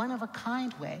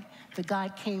one-of-a-kind way that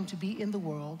God came to be in the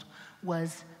world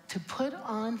was to put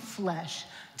on flesh,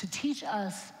 to teach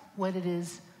us what it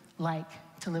is like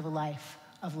to live a life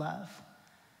of love.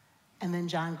 And then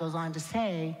John goes on to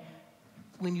say,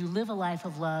 when you live a life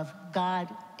of love, God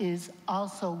is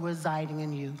also residing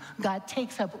in you. God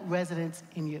takes up residence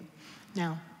in you.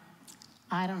 Now,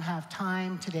 I don't have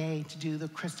time today to do the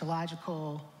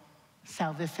Christological,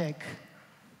 salvific,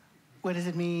 what does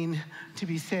it mean to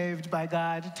be saved by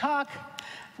God talk?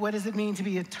 What does it mean to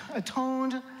be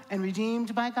atoned and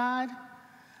redeemed by God?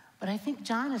 But I think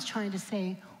John is trying to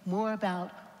say more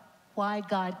about why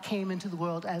God came into the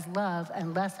world as love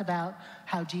and less about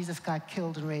how Jesus got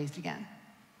killed and raised again.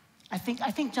 I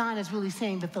think John is really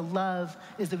saying that the love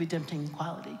is the redempting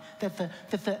quality, that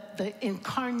the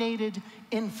incarnated,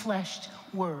 infleshed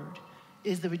word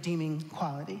is the redeeming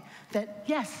quality. That,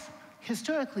 yes,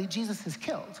 historically, Jesus is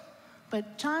killed,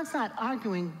 but John's not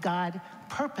arguing God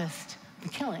purposed the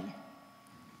killing.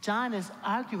 John is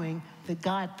arguing that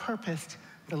God purposed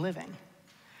the living,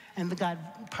 and that God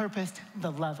purposed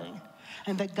the loving,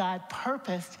 and that God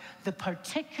purposed the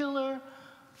particular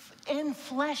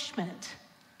enfleshment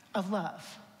of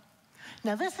love.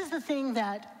 Now, this is the thing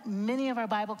that many of our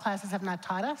Bible classes have not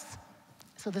taught us.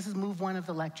 So this is move one of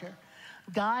the lecture.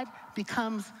 God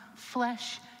becomes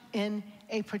flesh in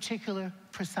a particular,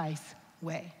 precise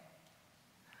way.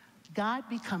 God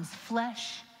becomes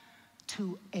flesh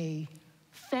to a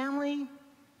family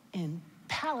in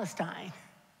Palestine,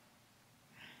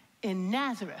 in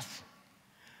Nazareth,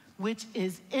 which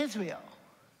is Israel.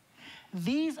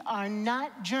 These are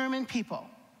not German people.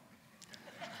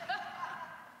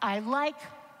 I like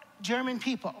German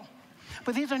people,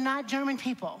 but these are not German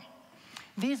people.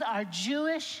 These are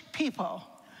Jewish people.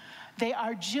 They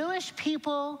are Jewish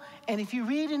people, and if you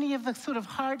read any of the sort of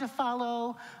hard to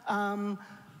follow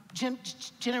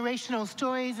generational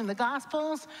stories in the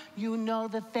Gospels, you know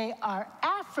that they are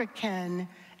African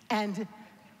and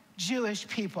Jewish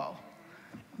people.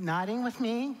 Nodding with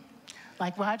me,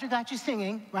 like Roger got you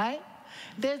singing, right?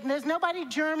 There's nobody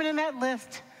German in that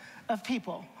list of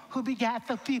people who begat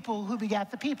the people who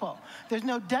begat the people. There's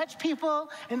no Dutch people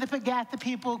in the begat the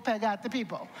people, begat the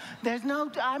people. There's no,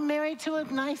 I'm married to a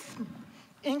nice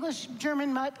English,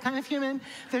 German mutt kind of human.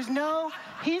 There's no,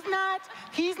 he's not,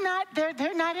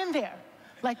 they're not in there.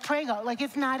 Like Prego, like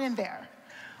it's not in there.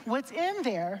 What's in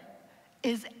there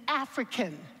is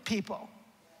African people,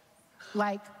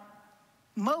 like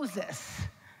Moses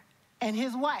and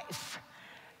his wife,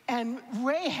 and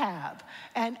Rahab,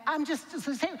 and I'm just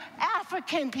saying,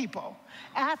 African people,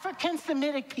 African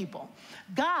Semitic people.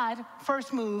 God,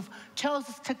 first move, chose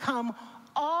to come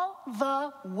all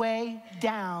the way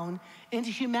down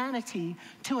into humanity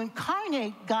to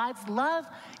incarnate God's love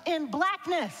in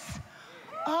blackness.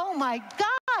 Oh my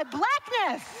God,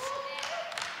 blackness!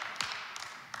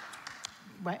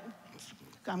 Right?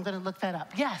 I'm gonna look that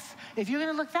up. Yes, if you're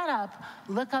gonna look that up,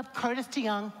 look up Curtis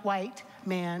DeYoung, white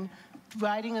man,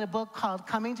 writing in a book called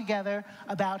Coming Together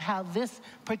about how this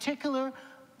particular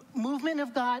movement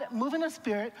of God, movement of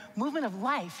spirit, movement of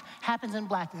life happens in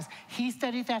blackness. He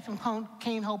studied that from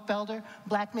Kane Hope Belder,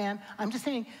 black man. I'm just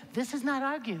saying, this is not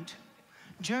argued.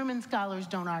 German scholars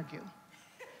don't argue.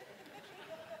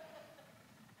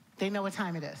 They know what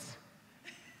time it is.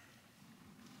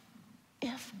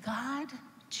 If God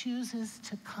chooses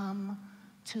to come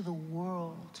to the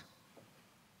world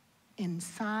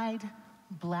inside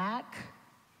Black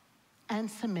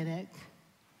and Semitic,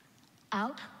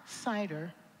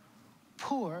 outsider,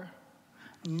 poor,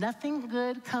 nothing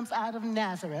good comes out of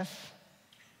Nazareth,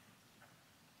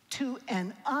 to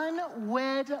an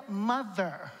unwed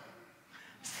mother.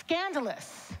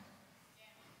 Scandalous.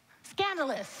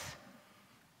 Scandalous.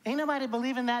 Ain't nobody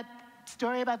believing that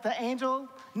story about the angel?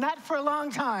 Not for a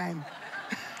long time.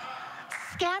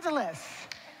 Scandalous.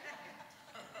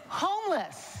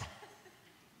 Homeless.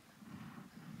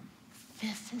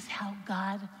 This is how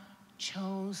God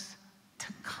chose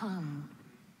to come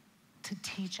to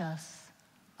teach us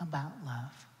about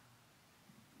love.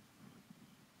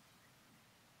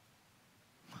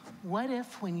 What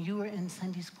if when you were in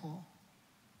Sunday school,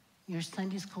 your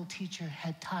Sunday school teacher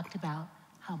had talked about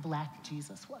how black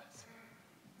Jesus was?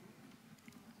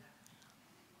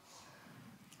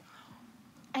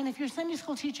 And if your Sunday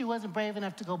school teacher wasn't brave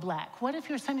enough to go black, what if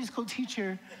your Sunday school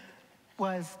teacher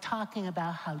was talking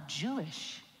about how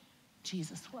Jewish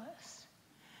Jesus was?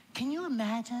 Can you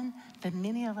imagine that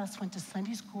many of us went to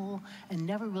Sunday school and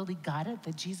never really got it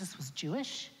that Jesus was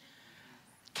Jewish?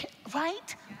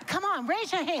 Right? Come on,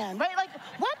 raise your hand, right? Like,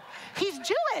 what? He's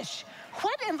Jewish.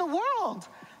 What in the world?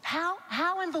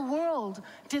 How in the world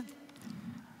did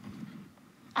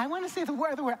I want to say the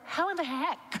word, how in the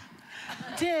heck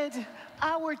did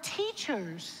our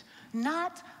teachers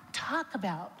not talk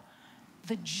about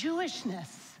the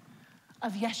Jewishness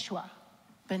of Yeshua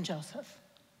ben Joseph?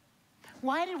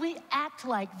 Why did we act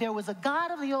like there was a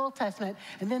God of the Old Testament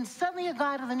and then suddenly a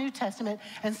God of the New Testament,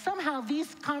 and somehow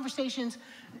these conversations,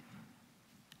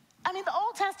 I mean, the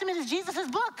Old Testament is Jesus'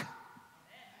 book.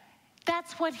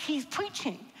 That's what he's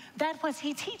preaching. That was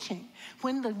he teaching.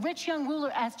 When the rich young ruler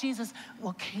asked Jesus,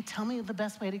 well, can you tell me the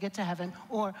best way to get to heaven?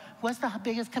 Or what's the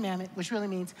biggest commandment? Which really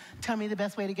means, tell me the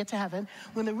best way to get to heaven.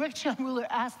 When the rich young ruler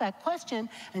asked that question,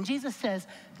 and Jesus says,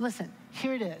 listen,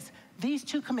 here it is. These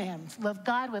 2 commandments: love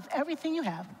God with everything you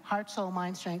have, heart, soul,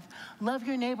 mind, strength. Love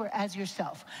your neighbor as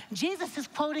yourself. Jesus is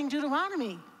quoting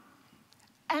Deuteronomy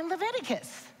and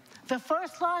Leviticus, the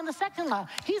first law and the second law.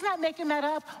 He's not making that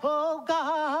up. Oh,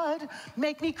 God,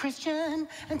 make me Christian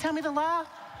and tell me the law.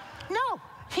 No,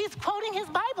 he's quoting his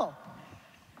Bible.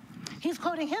 He's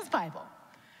quoting his Bible.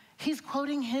 He's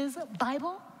quoting his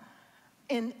Bible.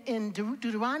 In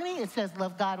Deuteronomy, it says,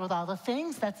 love God with all the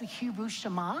things. That's the Hebrew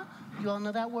Shema. You all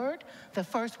know that word? The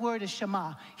first word is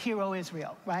Shema, hear, O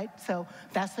Israel, right? So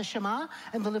that's the Shema.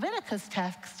 And the Leviticus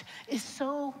text is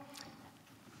so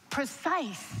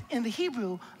precise in the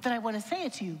Hebrew that I want to say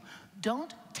it to you.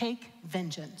 Don't take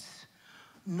vengeance,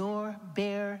 nor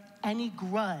bear any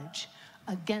grudge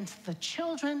against the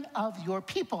children of your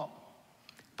people,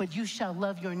 but you shall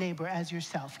love your neighbor as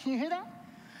yourself. Can you hear that?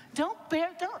 Don't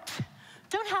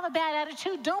have a bad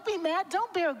attitude. Don't be mad.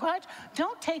 Don't bear a grudge.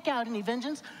 Don't take out any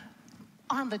vengeance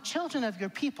on the children of your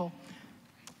people,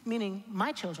 meaning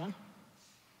my children,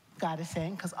 God is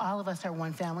saying, because all of us are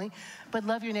one family, but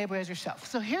love your neighbor as yourself.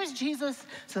 So here's Jesus.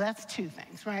 So that's 2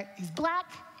 things, right? He's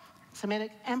black,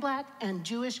 Semitic and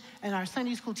Jewish, and our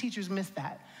Sunday school teachers missed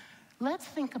that. Let's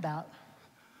think about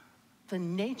the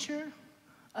nature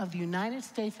of the United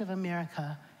States of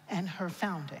America and her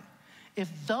founding. If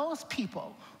those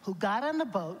people who got on the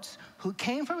boats, who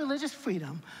came for religious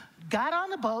freedom, got on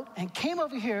the boat and came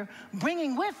over here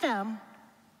bringing with them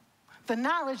the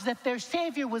knowledge that their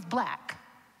Savior was black,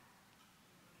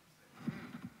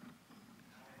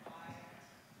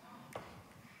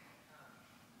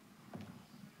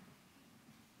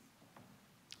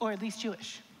 or at least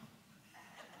Jewish,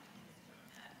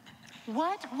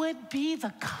 what would be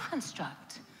the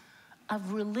construct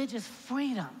of religious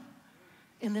freedom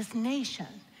in this nation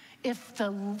if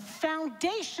the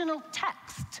foundational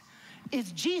text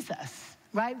is Jesus,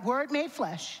 right? Word made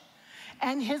flesh,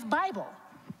 and his Bible,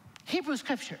 Hebrew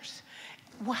scriptures?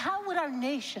 How would our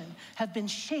nation have been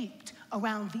shaped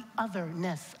around the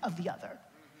otherness of the other?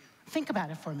 Think about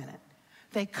it for a minute.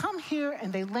 They come here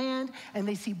and they land and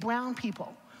they see brown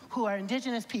people who are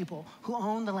indigenous people who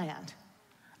own the land.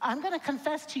 I'm going to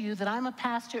confess to you that I'm a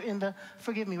pastor in the,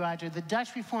 forgive me, Roger, the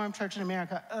Dutch Reformed Church in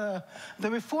America. The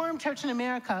Reformed Church in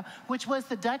America, which was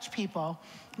the Dutch people,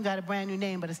 who got a brand new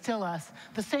name, but it's still us.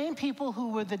 The same people who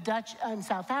were the Dutch in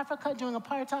South Africa during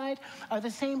apartheid are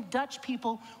the same Dutch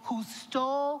people who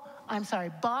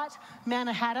bought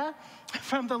Manhattan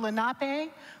from the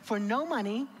Lenape for no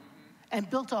money and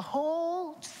built a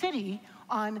whole city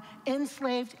on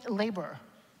enslaved labor.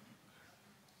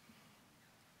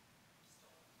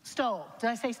 Stole. Did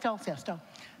I say stole? Yeah, stole.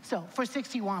 So for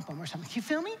 60 wampum or something. You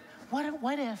feel me?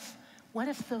 What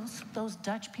if those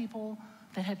Dutch people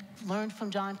that had learned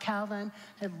from John Calvin,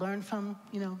 had learned from,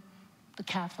 the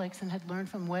Catholics and had learned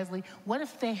from Wesley, what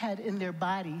if they had in their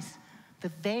bodies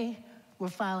that they were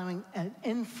following an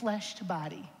infleshed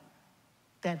body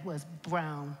that was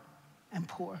brown and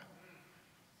poor?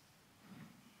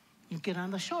 You get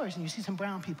on the shores and you see some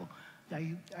brown people. Are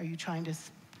you trying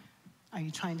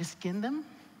to skin them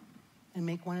and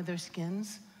make one of their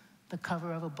skins the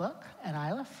cover of a book at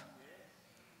Aleph?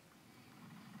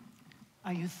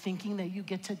 Are you thinking that you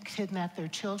get to kidnap their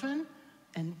children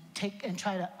and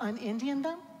try to un-Indian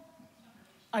them?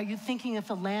 Are you thinking if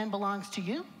the land belongs to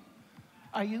you?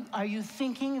 Are you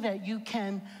thinking that you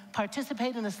can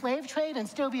participate in the slave trade and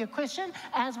still be a Christian,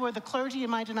 as were the clergy in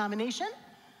my denomination?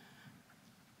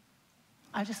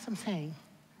 I'm saying,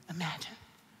 imagine.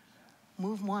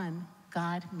 Move 1,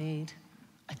 God made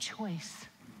a choice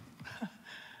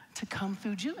to come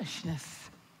through Jewishness.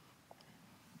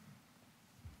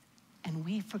 And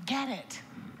we forget it.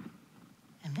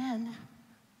 And then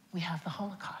we have the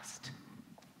Holocaust.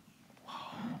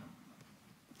 Whoa.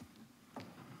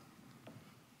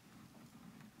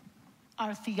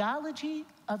 Our theology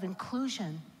of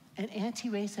inclusion and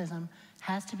anti-racism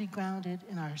has to be grounded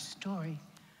in our story.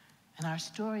 And our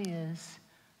story is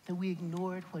that we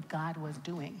ignored what God was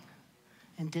doing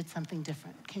and did something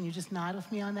different. Can you just nod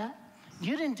with me on that?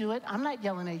 You didn't do it. I'm not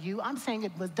yelling at you. I'm saying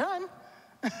it was done.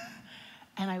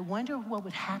 And I wonder what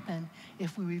would happen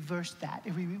if we reverse that,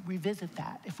 if we revisit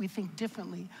that, if we think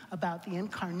differently about the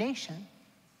incarnation.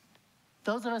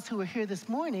 Those of us who were here this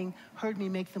morning heard me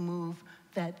make the move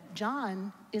that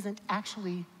John isn't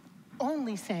actually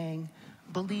only saying,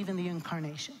 believe in the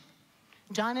incarnation.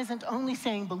 John isn't only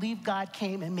saying, believe God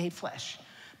came and made flesh.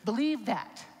 Believe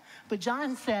that. But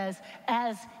John says,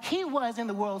 as he was in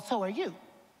the world, so are you.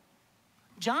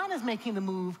 John is making the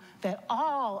move that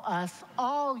all us,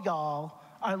 all y'all,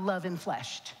 are love and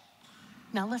fleshed.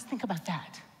 Now let's think about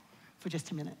that for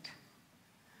just a minute.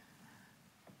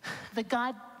 That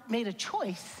God made a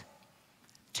choice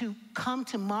to come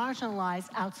to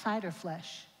marginalize outsider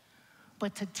flesh,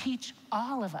 but to teach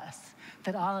all of us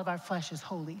that all of our flesh is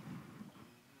holy.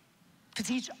 To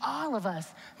teach all of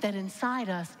us that inside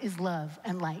us is love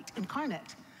and light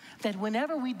incarnate. That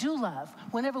whenever we do love,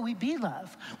 whenever we be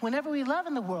love, whenever we love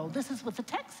in the world, this is what the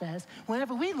text says,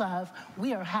 whenever we love,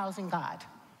 we are housing God,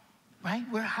 right?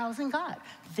 We're housing God.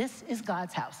 This is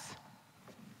God's house.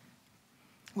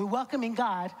 We're welcoming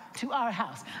God to our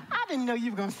house. I didn't know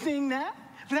you were going to sing that.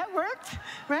 That worked,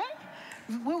 right?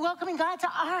 We're welcoming God to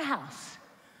our house.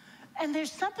 And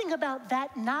there's something about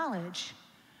that knowledge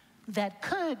that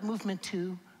could, movement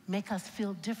 2, make us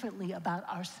feel differently about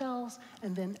ourselves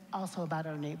and then also about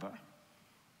our neighbor.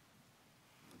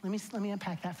 Let me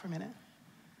unpack that for a minute.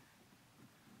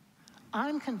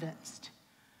 I'm convinced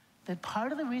that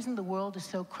part of the reason the world is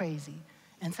so crazy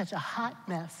and such a hot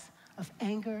mess of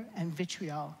anger and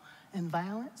vitriol and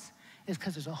violence is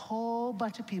because there's a whole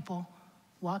bunch of people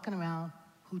walking around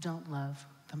who don't love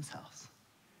themselves.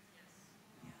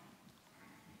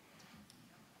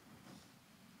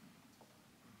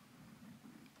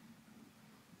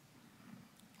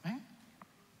 Right?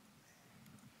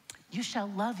 You shall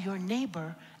love your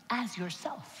neighbor as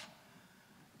yourself.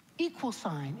 Equal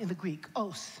sign in the Greek,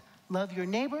 os. Love your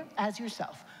neighbor as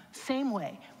yourself. Same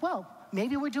way. Well,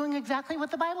 maybe we're doing exactly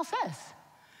what the Bible says.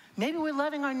 Maybe we're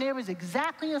loving our neighbors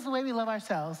exactly as the way we love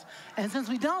ourselves. And since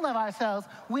we don't love ourselves,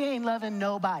 we ain't loving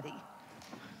nobody.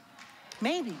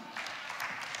 Maybe.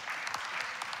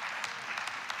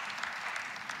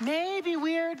 Maybe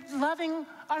we're loving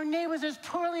our neighbors as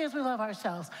poorly as we love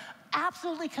ourselves.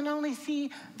 Absolutely can only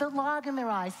see the log in their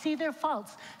eyes, see their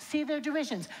faults, see their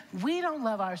derisions. We don't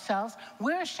love ourselves.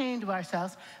 We're ashamed of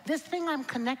ourselves. This thing I'm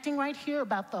connecting right here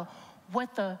about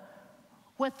what the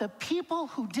people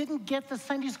who didn't get the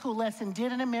Sunday school lesson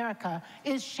did in America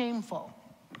is shameful.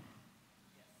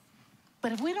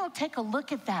 But if we don't take a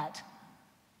look at that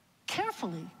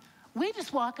carefully, we're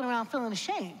just walking around feeling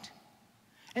ashamed.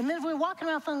 And then if we're walking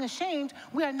around feeling ashamed,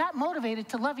 we are not motivated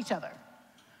to love each other.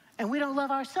 And we don't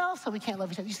love ourselves, so we can't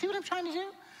love each other. You see what I'm trying to do?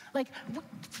 Like,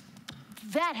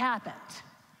 that happened.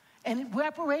 And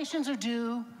reparations are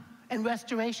due, and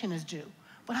restoration is due.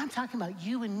 But I'm talking about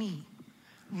you and me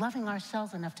loving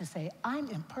ourselves enough to say, I'm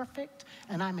imperfect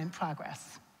and I'm in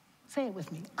progress. Say it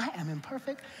with me. I am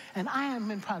imperfect and I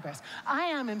am in progress. I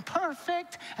am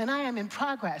imperfect and I am in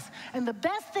progress. And the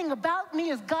best thing about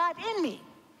me is God in me.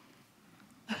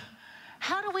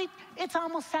 It's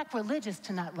almost sacrilegious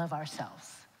to not love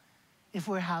ourselves if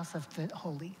we're a house of the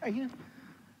holy. Are you?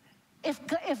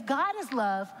 If God is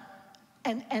love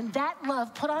and that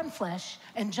love put on flesh,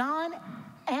 and John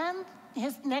and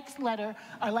his next letter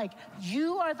are like,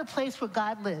 you are the place where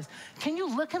God lives. Can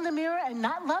you look in the mirror and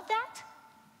not love that?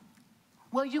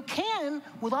 Well, you can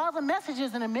with all the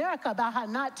messages in America about how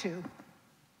not to.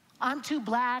 I'm too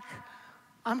black,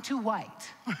 I'm too white.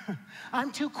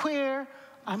 I'm too queer,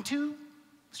 I'm too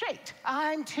straight.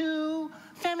 I'm too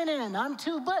feminine, I'm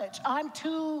too butch, I'm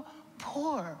too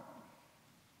poor.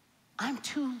 I'm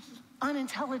too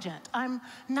unintelligent, I'm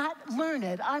not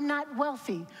learned, I'm not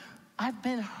wealthy. I've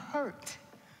been hurt,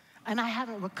 and I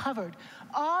haven't recovered.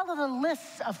 All of the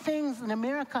lists of things in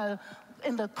America,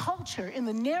 in the culture, in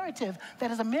the narrative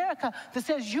that is America, that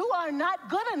says you are not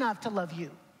good enough to love you.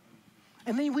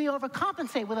 And then we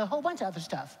overcompensate with a whole bunch of other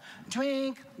stuff.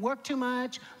 Drink, work too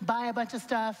much, buy a bunch of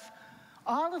stuff.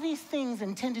 All of these things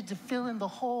intended to fill in the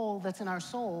hole that's in our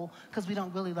soul because we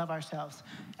don't really love ourselves.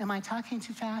 Am I talking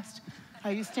too fast?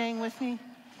 Are you staying with me?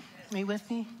 Are you with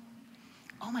me?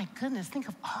 Oh my goodness, think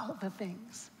of all of the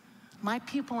things. My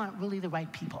people aren't really the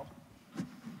right people.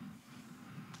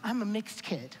 I'm a mixed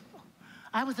kid.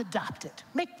 I was adopted.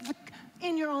 Make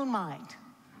in your own mind.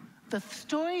 The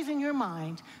stories in your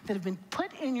mind that have been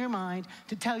put in your mind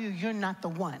to tell you you're not the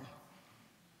one,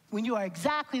 when you are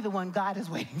exactly the one God is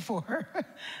waiting for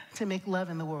to make love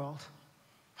in the world,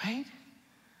 right?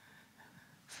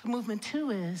 So movement 2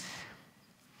 is,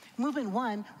 movement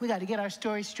 1, we got to get our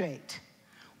story straight.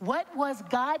 What was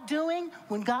God doing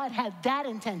when God had that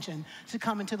intention to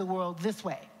come into the world this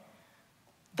way?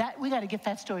 We got to get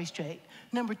that story straight.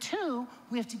 Number two,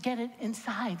 we have to get it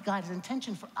inside God's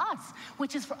intention for us,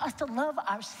 which is for us to love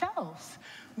ourselves,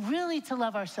 really to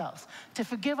love ourselves, to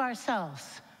forgive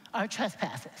ourselves our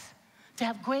trespasses, to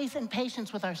have grace and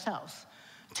patience with ourselves,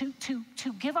 to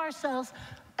give ourselves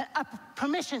a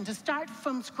permission to start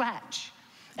from scratch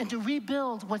and to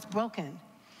rebuild what's broken,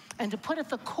 and to put at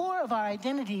the core of our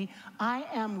identity, I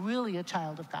am really a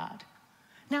child of God.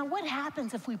 Now, what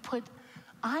happens if we put,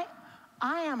 I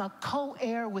am a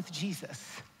co-heir with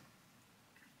Jesus?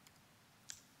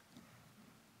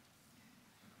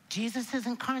 Jesus is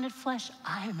incarnate flesh,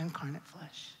 I am incarnate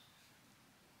flesh.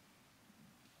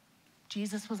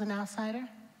 Jesus was an outsider.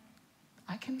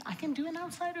 I can do an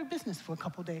outsider business for a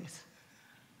couple days.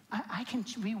 I can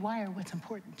rewire what's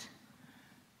important.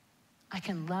 I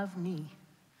can love me.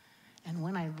 And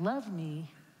when I love me,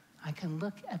 I can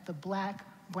look at the black,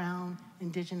 brown,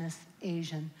 indigenous,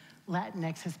 Asian,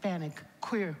 Latinx, Hispanic,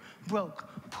 queer, broke,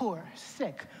 poor,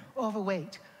 sick,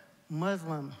 overweight,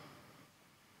 Muslim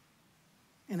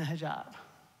in a hijab,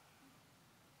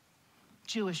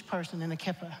 Jewish person in a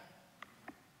kippah,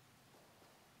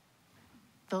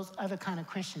 those other kind of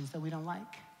Christians that we don't like.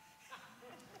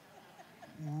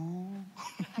 Ooh.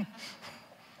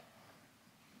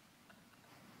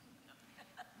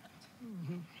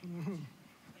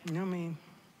 You know what I mean?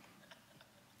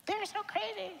 They're so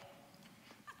crazy.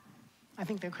 I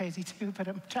think they're crazy too, but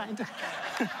I'm trying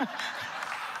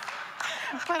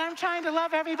to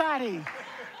love everybody,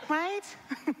 right?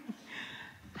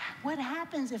 What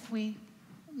happens if we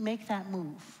make that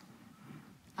move?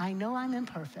 I know I'm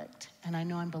imperfect, and I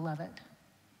know I'm beloved.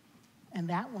 And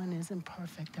that one is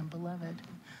imperfect and beloved.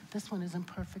 This one is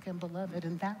imperfect and beloved,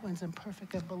 and that one's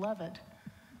imperfect and beloved.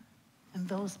 And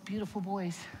those beautiful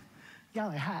boys,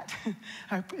 y'all are hot,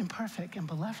 are imperfect and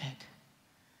beloved.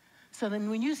 So then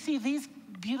when you see these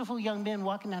beautiful young men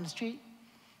walking down the street,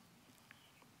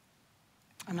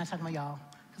 I'm not talking about y'all,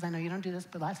 because I know you don't do this,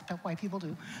 but lots of white people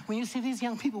do. When you see these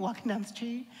young people walking down the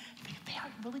street, you think, they are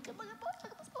really good looking boys,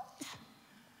 look at those boys.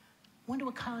 Wonder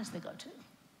what college they go to.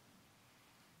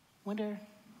 Wonder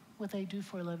what they do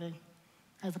for a living,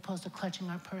 as opposed to clutching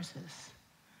our purses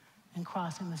and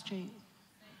crossing the street.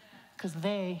 Because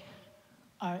they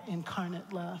are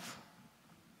incarnate love.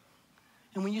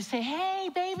 And when you say, hey,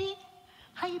 baby,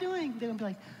 how you doing? They're gonna be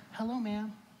like, hello,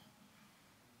 ma'am.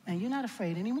 And you're not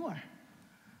afraid anymore.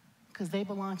 Because they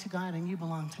belong to God and you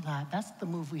belong to God. That's the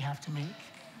move we have to make.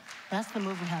 That's the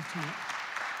move we have to make.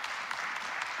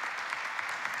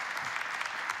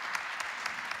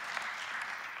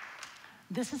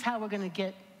 This is how we're gonna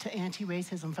get to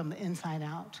anti-racism from the inside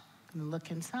out. We're gonna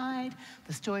look inside,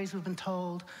 the stories we've been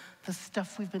told, the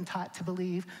stuff we've been taught to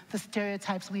believe, the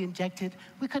stereotypes we injected.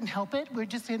 We couldn't help it. We're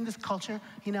just in this culture,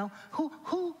 you know.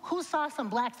 Who saw some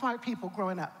black smart people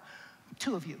growing up?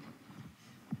 Two of you.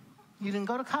 You didn't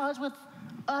go to college with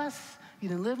us. You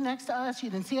didn't live next to us. You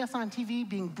didn't see us on TV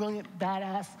being brilliant,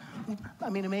 badass,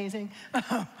 amazing.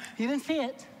 You didn't see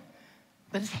it,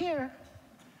 but it's here.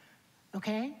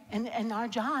 Okay? And our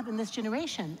job in this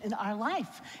generation, in our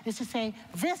life, is to say,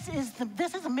 this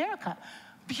is America.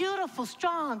 Beautiful,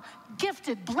 strong,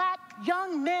 gifted, black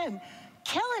young men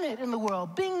killing it in the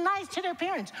world, being nice to their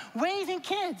parents, raising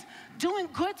kids, doing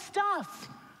good stuff.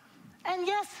 And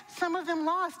yes, some of them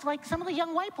lost, like some of the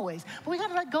young white boys. But we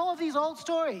gotta let go of these old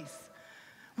stories.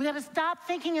 We gotta stop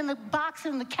thinking in the box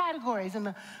and the categories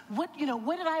and what did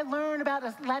I learn about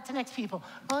Latinx people?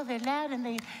 Oh, they're loud and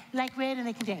they like red and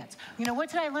they can dance. What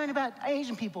did I learn about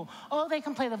Asian people? Oh, they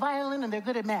can play the violin and they're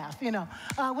good at math.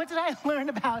 What did I learn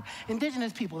about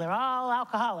indigenous people? They're all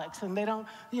alcoholics and they don't,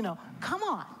 come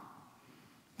on.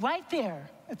 Right there,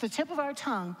 at the tip of our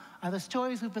tongue, are the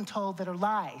stories we've been told that are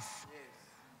lies.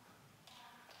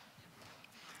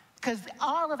 Because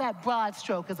all of that broad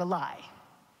stroke is a lie.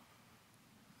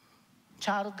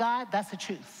 Child of God, that's the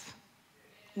truth.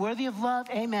 Worthy of love,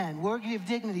 amen. Worthy of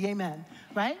dignity, amen.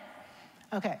 Right?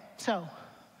 Okay, so,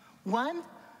 one,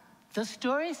 the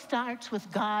story starts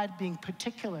with God being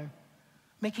particular,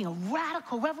 making a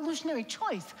radical, revolutionary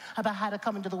choice about how to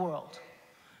come into the world.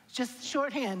 Just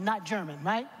shorthand, not German,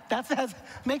 right?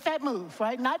 Make that move,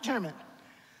 right? Not German.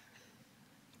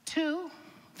 Two,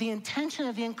 the intention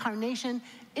of the incarnation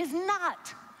is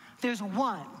not, there's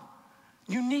one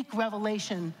unique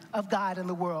revelation of God in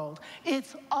the world.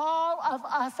 It's all of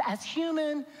us as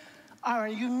human are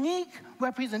a unique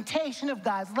representation of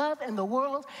God's love in the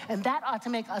world, and that ought to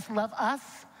make us love us.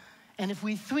 And if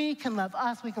we three can love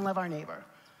us, we can love our neighbor.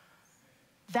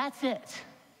 That's it.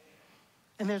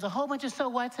 And there's a whole bunch of so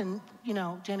whats, and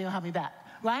Jenny will have me back.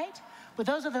 right? But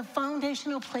those are the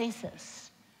foundational places.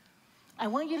 I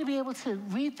want you to be able to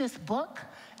read this book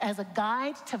as a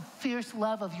guide to fierce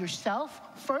love of yourself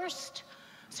first,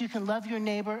 so you can love your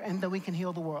neighbor and then we can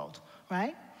heal the world,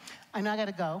 right? I know I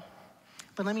gotta go,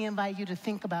 but let me invite you to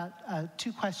think about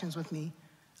 2 questions with me,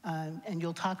 and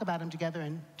you'll talk about them together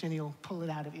and Jenny will pull it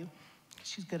out of you.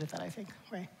 She's good at that, I think,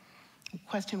 right?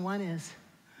 Question 1 is,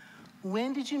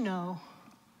 when did you know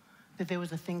that there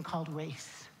was a thing called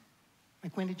race?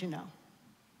 Like, when did you know?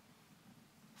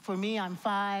 For me, I'm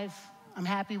 5, I'm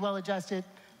happy, well-adjusted.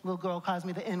 Little girl calls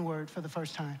me the N-word for the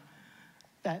first time.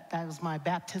 That was my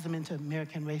baptism into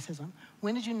American racism.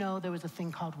 When did you know there was a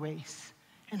thing called race?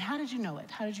 And how did you know it?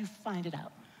 How did you find it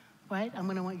out, right? I'm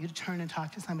gonna want you to turn and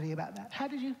talk to somebody about that. How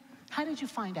did you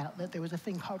find out that there was a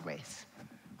thing called race,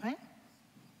 right?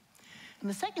 And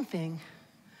the second thing,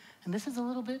 and this is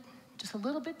just a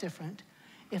little bit different,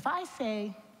 if I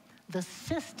say the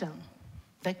system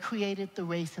that created the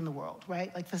race in the world,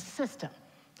 right? Like the system,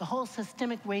 the whole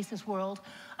systemic racist world,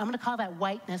 I'm gonna call that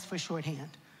whiteness for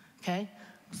shorthand, okay?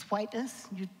 It's whiteness,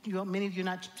 many of you are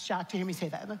not shocked to hear me say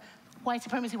that. White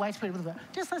supremacy, blah, blah, blah.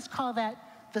 Just let's call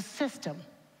that the system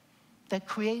that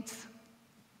creates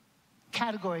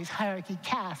categories, hierarchy,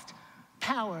 caste,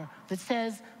 power, that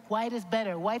says white is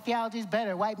better, white theology is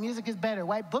better, white music is better,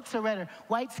 white books are better,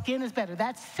 white skin is better.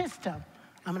 That system,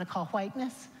 I'm gonna call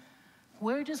whiteness.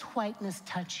 Where does whiteness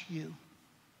touch you?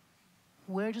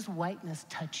 Where does whiteness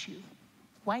touch you?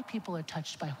 White people are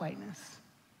touched by whiteness.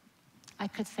 I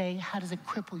could say, how does it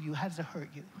cripple you? How does it hurt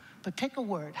you? But pick a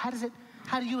word. How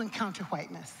do you encounter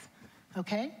whiteness?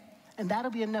 Okay? And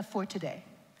that'll be enough for today.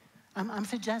 I'm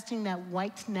suggesting that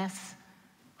whiteness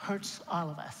hurts all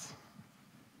of us.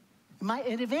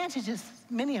 It advantages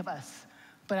many of us,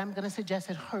 but I'm gonna suggest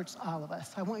it hurts all of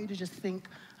us. I want you to just think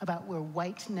about where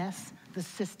whiteness, the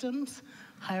systems,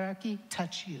 hierarchy,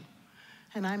 touch you.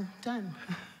 And I'm done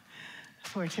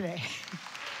for today.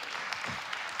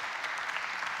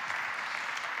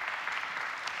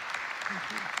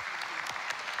 Thank you.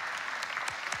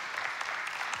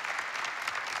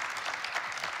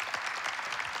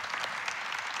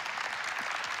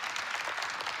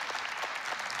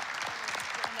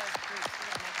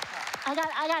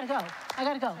 I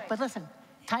gotta go. But listen,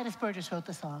 Titus Burgess wrote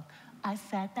the song. I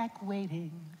sat back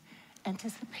waiting,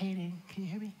 anticipating, can you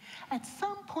hear me? At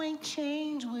some point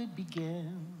change would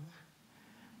begin.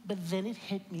 But then it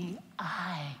hit me,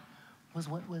 I was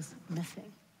what was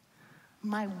missing.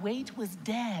 My weight was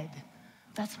dead.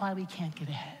 That's why we can't get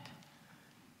ahead.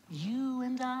 You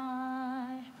and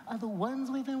I are the ones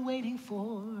we've been waiting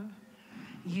for.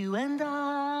 You and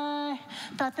I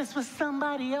thought this was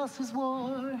somebody else's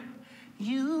war.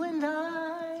 You and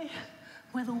I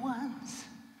were the ones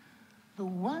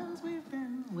we've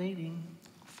been waiting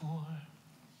for.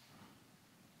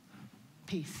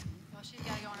 Peace. Well, she's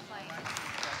got to go on a plane.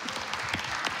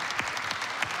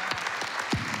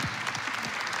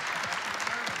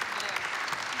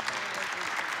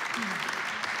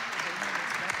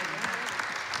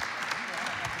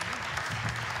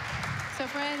 So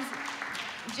friends,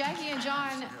 Jackie and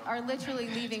John are literally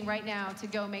leaving right now to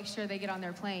go make sure they get on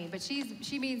their plane. But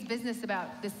she means business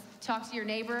about this. Talk to your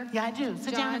neighbor. Yeah, I do.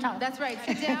 Sit down and talk. That's right.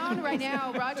 Sit down right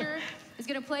now. Roger is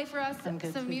going to play for us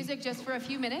some music just for a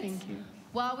few minutes. Thank you.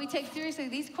 While we take seriously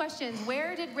these questions,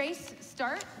 where did race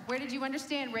start? Where did you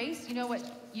understand race? You know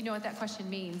what that question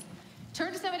means.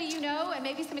 Turn to somebody you know and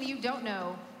maybe somebody you don't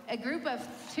know. A group of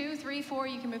 2, 3, 4,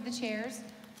 you can move the chairs.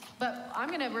 But I'm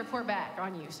going to report back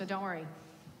on you, so don't worry.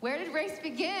 Where did race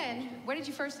begin? Where did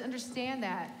you first understand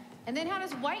that? And then how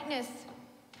does whiteness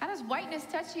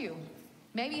touch you?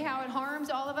 Maybe how it harms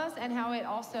all of us and how it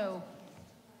also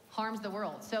harms the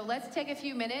world. So let's take a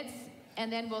few minutes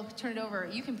and then we'll turn it over.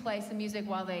 You can play some music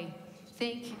while they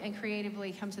think and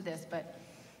creatively come to this, but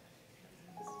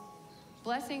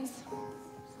blessings.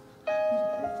 I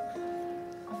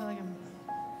feel like I'm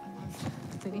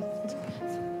on city.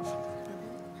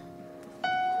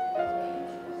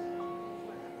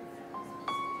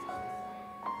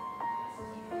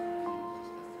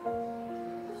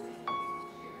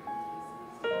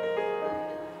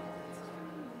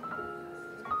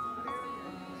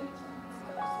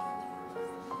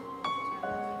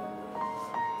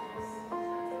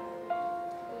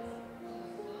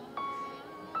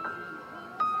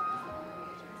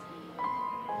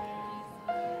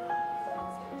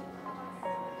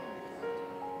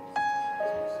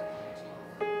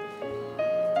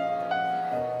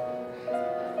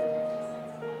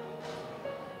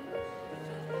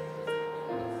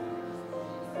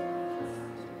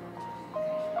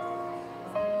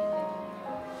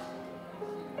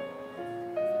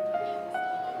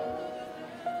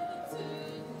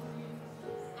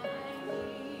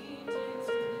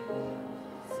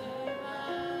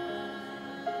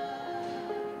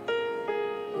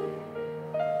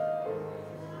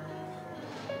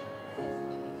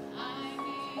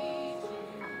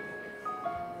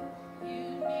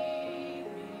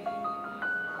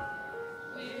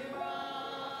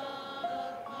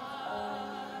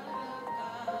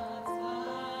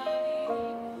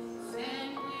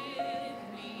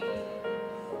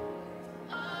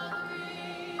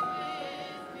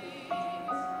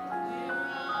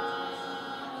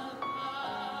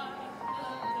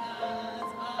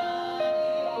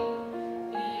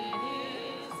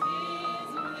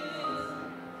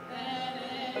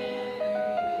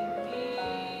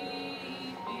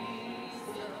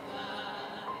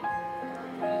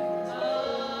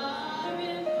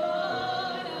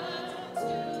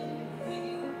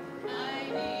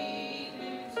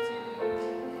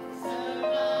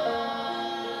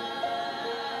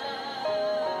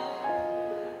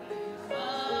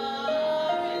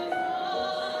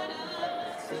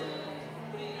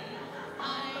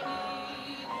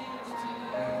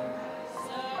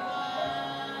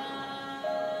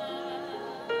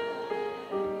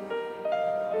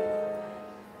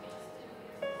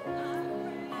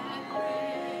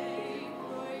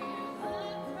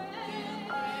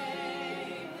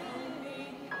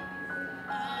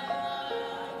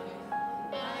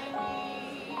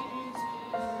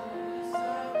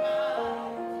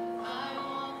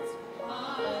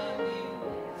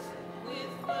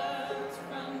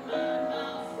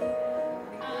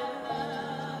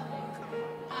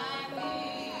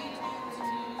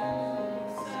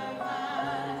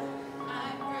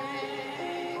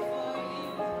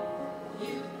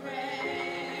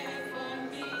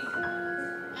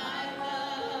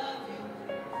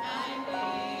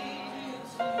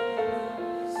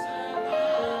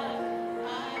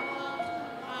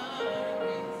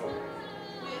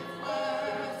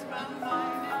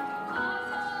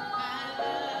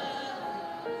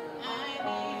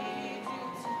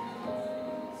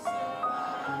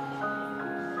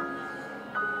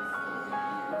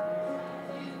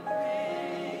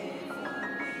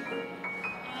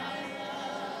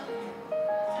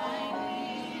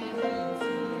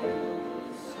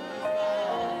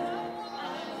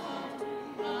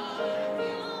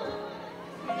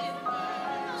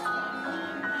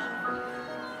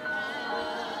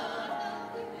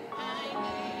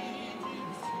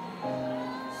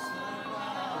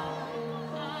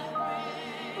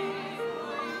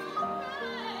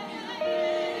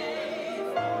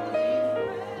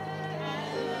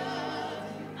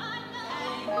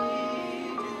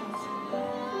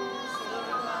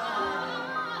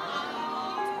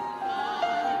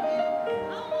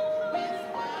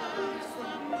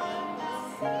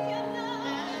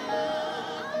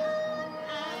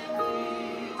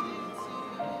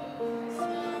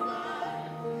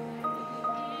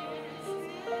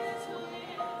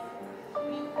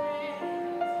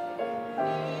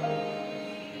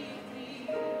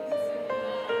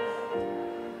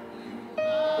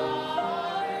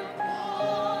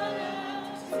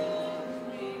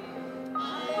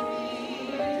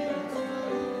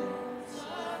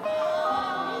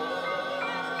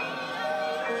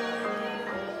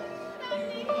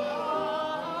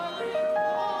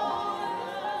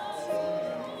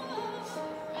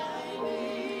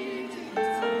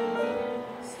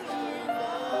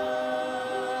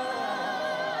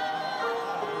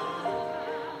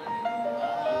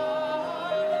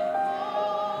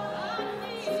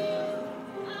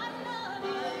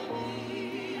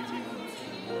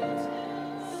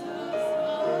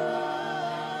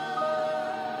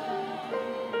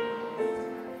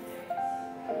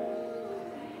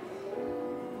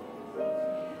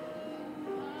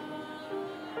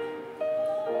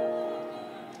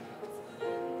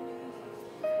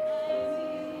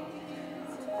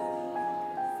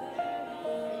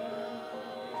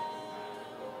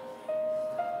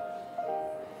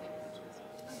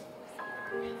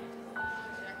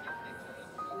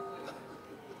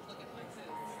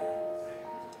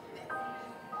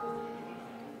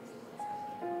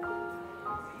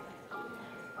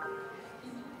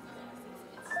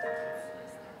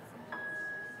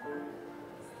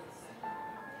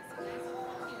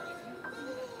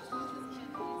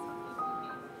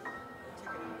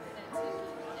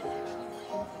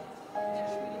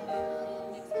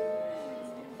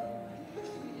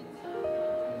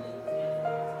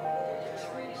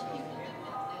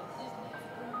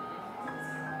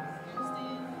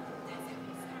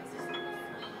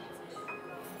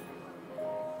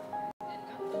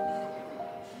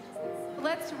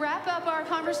 Let's wrap up our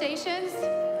conversations.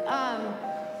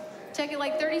 Take it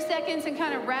like 30 seconds and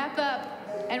kind of wrap up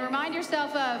and remind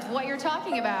yourself of what you're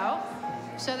talking about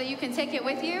so that you can take it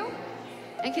with you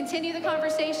and continue the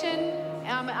conversation.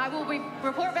 I will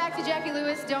report back to Jacqui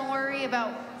Lewis. Don't worry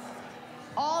about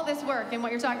all this work and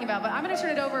what you're talking about, but I'm going to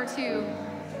turn it over to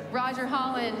Roger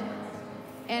Holland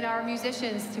and our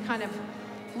musicians to kind of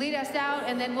lead us out,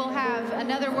 and then we'll have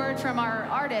another word from our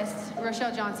artist,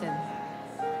 Rochelle Johnson.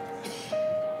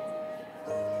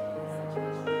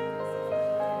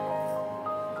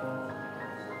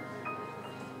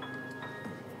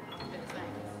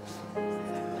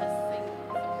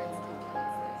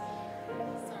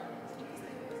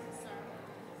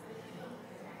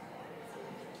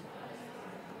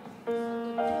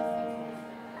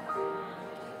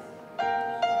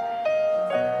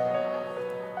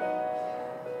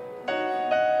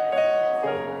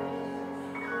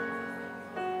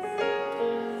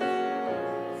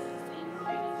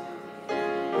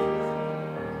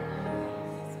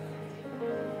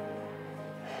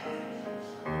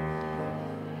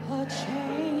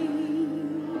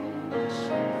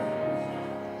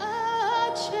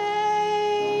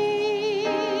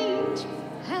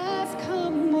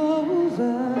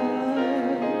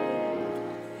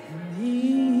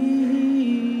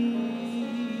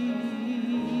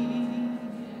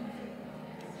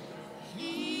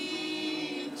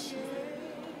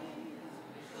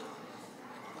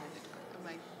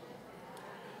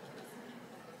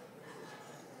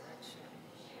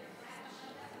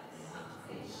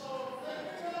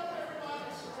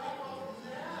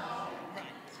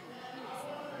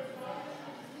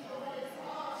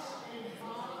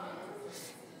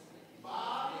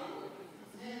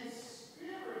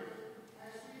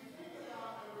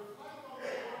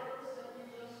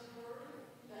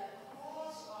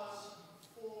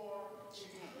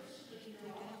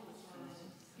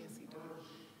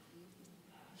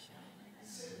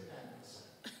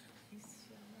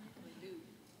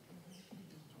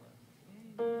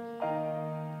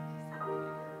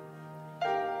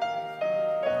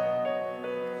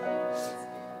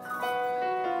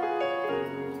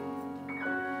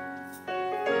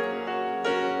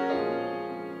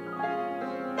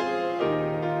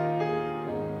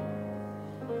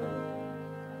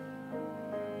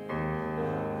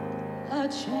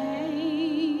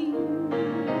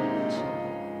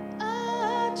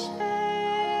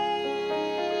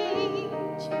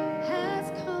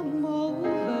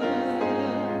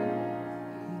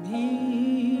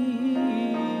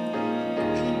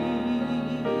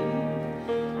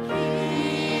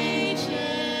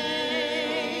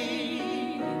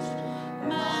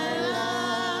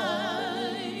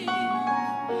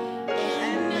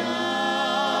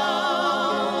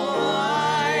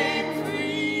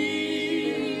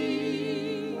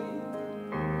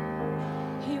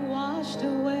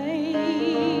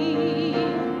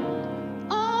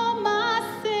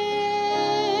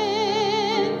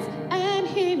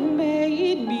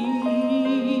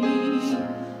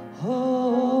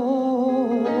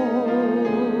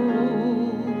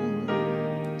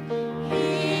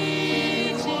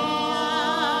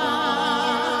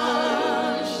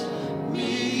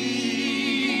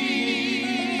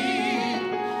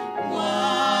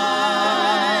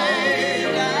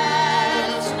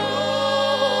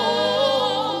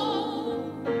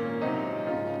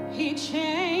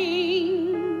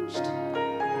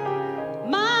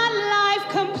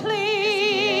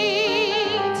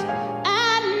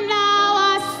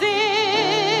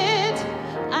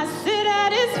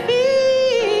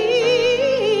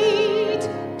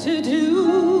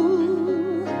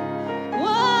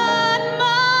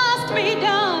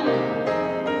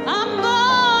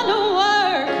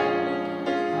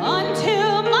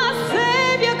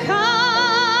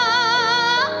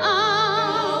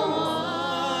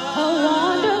 A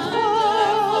wonderful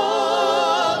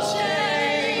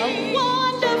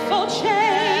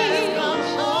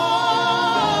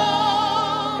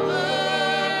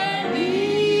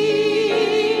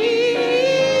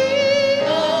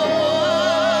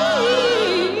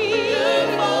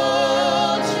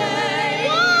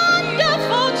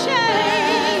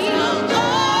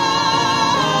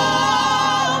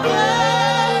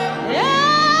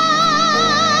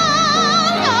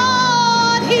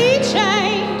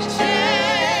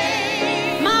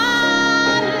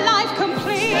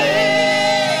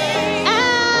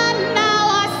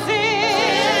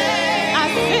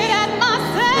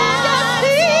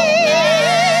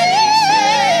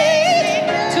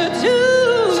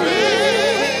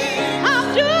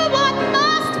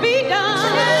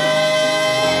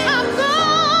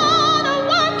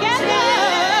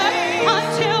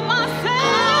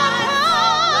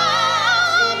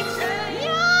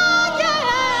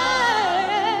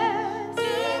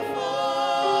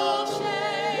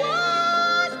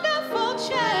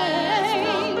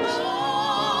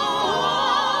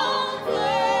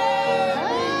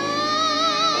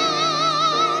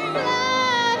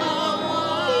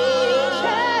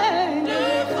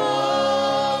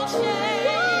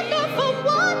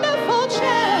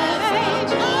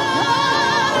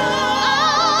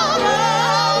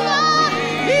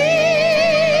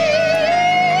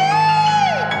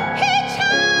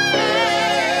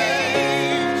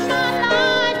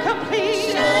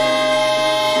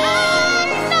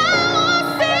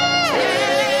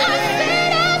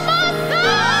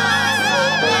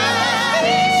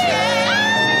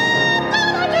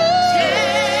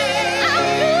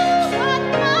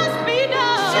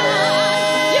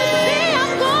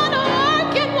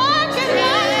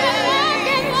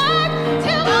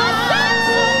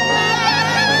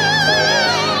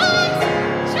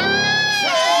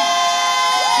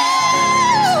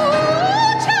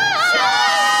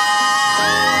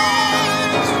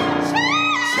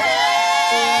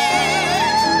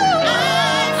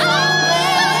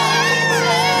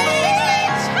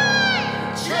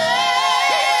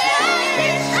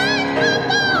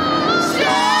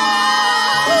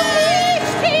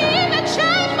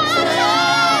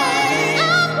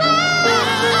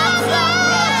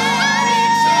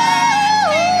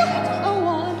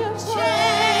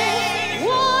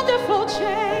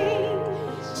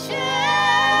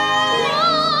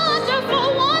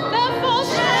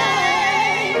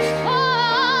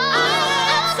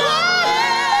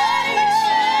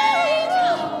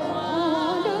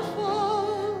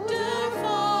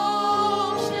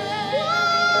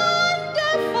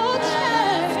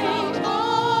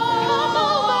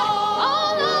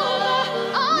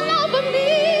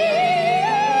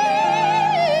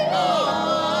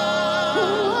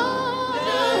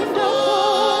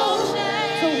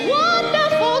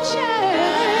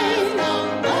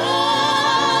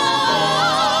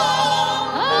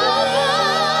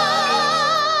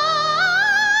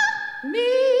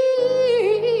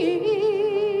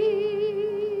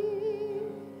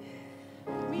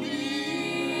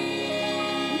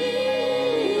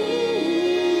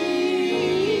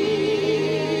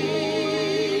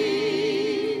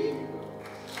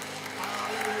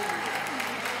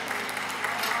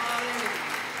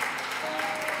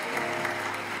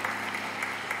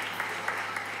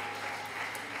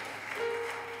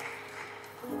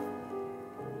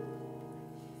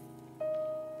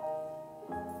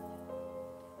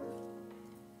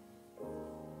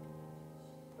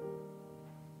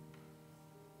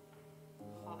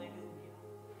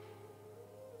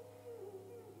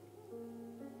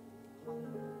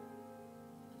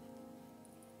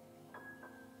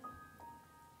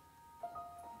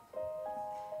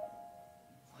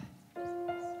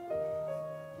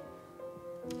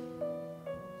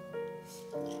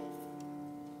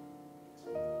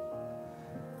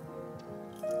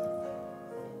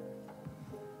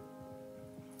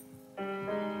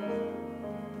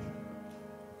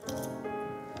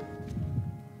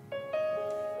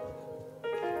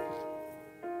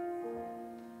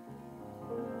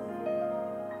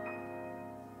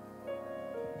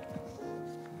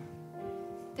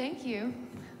Thank you.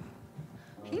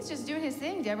 He's just doing his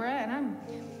thing, Deborah, and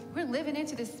we're living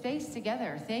into this space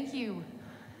together. Thank you.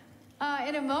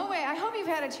 In a moment, I hope you've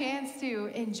had a chance to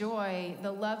enjoy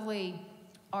the lovely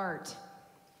art,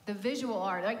 the visual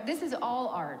art. Like, this is all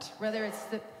art, whether it's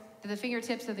the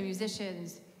fingertips of the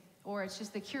musicians, or it's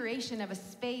just the curation of a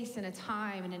space and a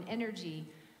time and an energy.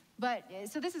 But,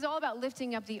 so this is all about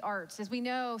lifting up the arts. As we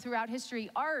know throughout history,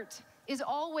 art is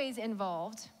always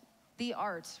involved, the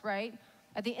arts, right?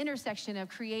 At the intersection of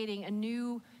creating a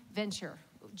new venture,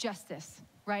 justice,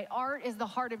 right? Art is the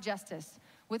heart of justice.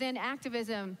 Within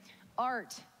activism,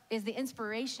 art is the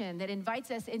inspiration that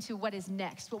invites us into what is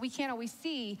next, what we can't always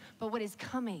see, but what is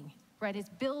coming, right? It's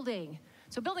building.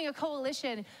 So building a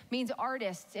coalition means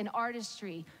artists and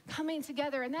artistry coming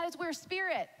together, and that is where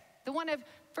spirit, the one of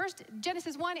first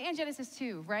Genesis 1 and Genesis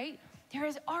 2, right? There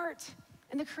is art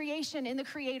in the creation, in the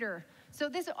creator. So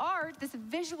this art, this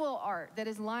visual art that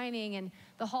is lining in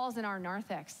the halls in our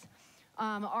narthex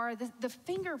are the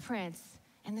fingerprints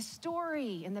and the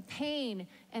story and the pain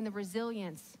and the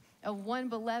resilience of one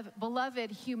beloved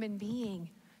human being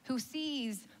who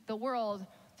sees the world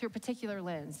through a particular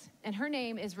lens. And her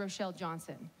name is Rochelle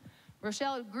Johnson.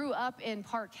 Rochelle grew up in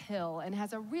Park Hill and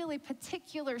has a really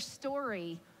particular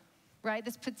story, right?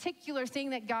 This particular thing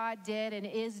that God did and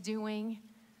is doing.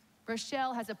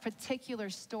 Rochelle has a particular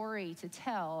story to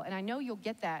tell, and I know you'll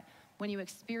get that when you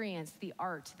experience the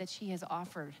art that she has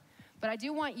offered. But I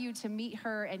do want you to meet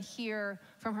her and hear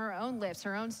from her own lips,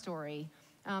 her own story,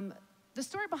 the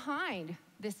story behind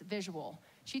this visual.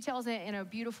 She tells it in a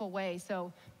beautiful way.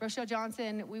 So, Rochelle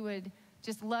Johnson, we would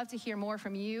just love to hear more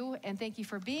from you, and thank you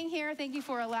for being here. Thank you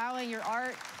for allowing your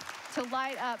art to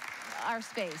light up our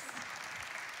space.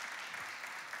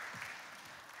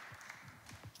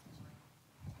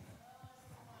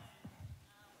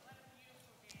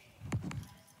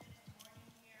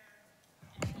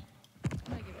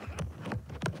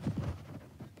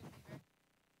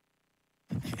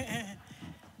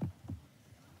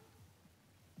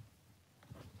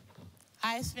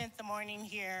 I spent the morning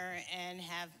here and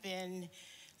have been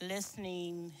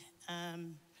listening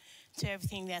to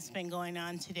everything that's been going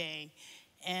on today.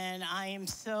 And I am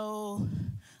so,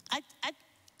 I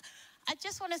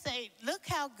just want to say, look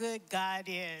how good God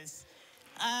is.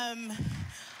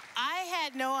 I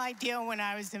had no idea when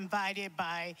I was invited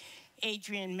by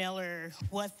Adrian Miller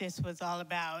what this was all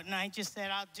about. And I just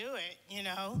said, I'll do it, you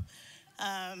know.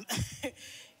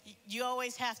 You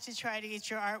always have to try to get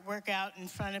your artwork out in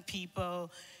front of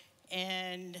people.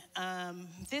 And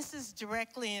this is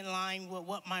directly in line with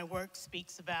what my work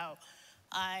speaks about.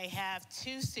 I have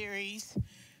two series,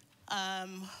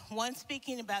 one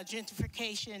speaking about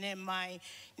gentrification in my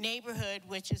neighborhood,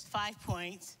 which is 5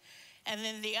 points. And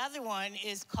then the other one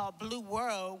is called Blue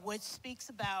World, which speaks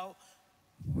about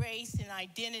race and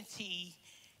identity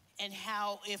and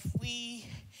how if we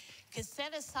could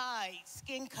set aside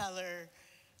skin color,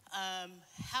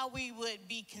 how we would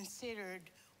be considered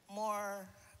more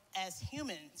as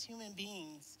humans, human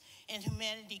beings, and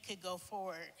humanity could go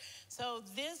forward. So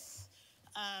this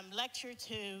lecture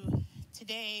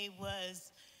today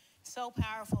was so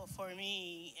powerful for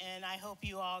me, and I hope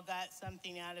you all got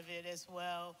something out of it as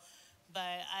well.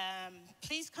 But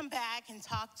please come back and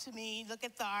talk to me, look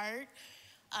at the art.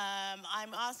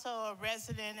 I'm also a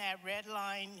resident at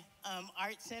Redline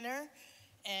Art Center,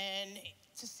 and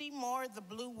to see more of the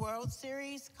Blue World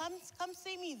series, come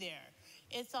see me there.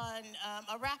 It's on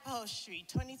Arapahoe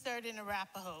Street, 23rd and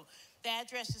Arapahoe. The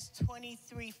address is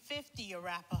 2350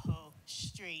 Arapahoe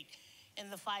Street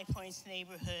in the 5 Points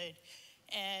neighborhood.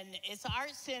 And it's an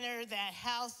art center that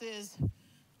houses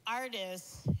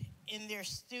artists in their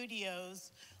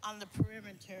studios on the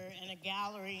perimeter and a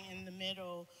gallery in the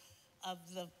middle of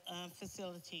the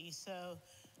facility. So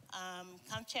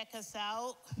come check us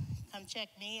out. Come check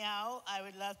me out. I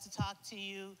would love to talk to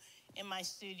you in my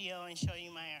studio and show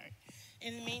you my art.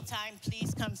 In the meantime,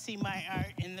 please come see my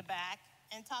art in the back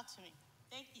and talk to me.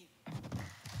 Thank you.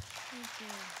 Thank you.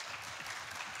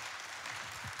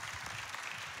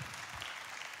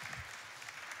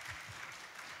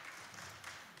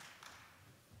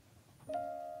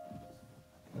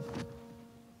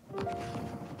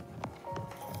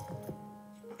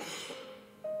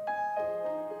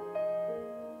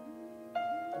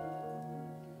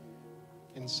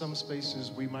 In some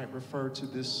spaces, we might refer to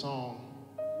this song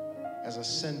as a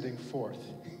sending forth,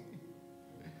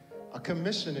 a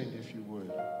commissioning, if you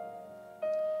would.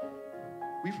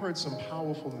 We've heard some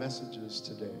powerful messages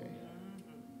today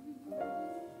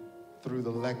through the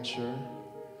lecture,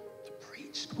 the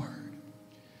preached word,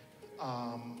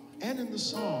 and in the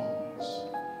songs.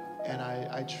 And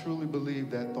I truly believe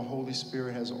that the Holy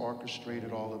Spirit has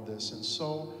orchestrated all of this. And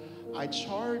so I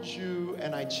charge you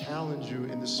and I challenge you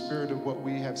in the spirit of what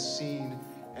we have seen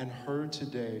and heard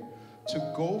today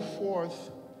to go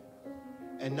forth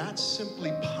and not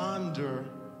simply ponder,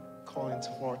 calling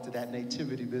forth to that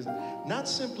nativity business, not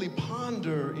simply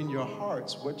ponder in your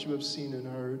hearts what you have seen and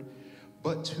heard,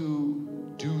 but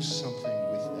to do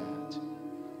something with that,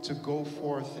 to go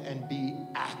forth and be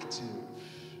active,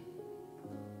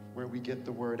 where we get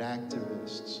the word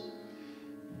activists.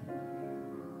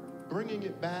 Bringing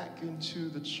it back into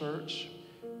the church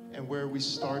and where we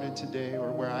started today,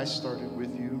 or where I started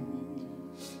with you,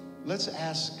 let's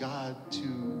ask God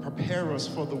to prepare us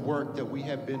for the work that we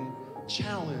have been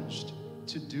challenged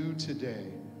to do today.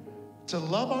 To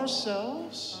love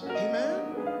ourselves, amen?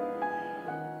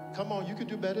 Come on, you could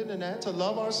do better than that. To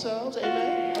love ourselves,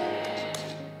 amen?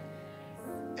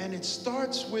 And it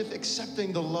starts with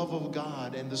accepting the love of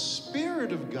God and the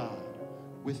Spirit of God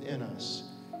within us.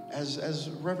 As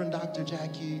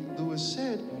Rev.Dr.Jacqui Lewis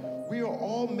said, we are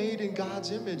all made in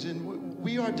God's image, and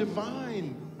we are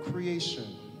divine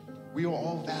creation. We are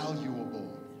all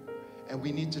valuable, and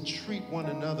we need to treat one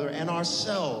another and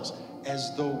ourselves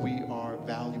as though we are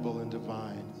valuable and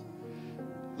divine.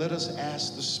 Let us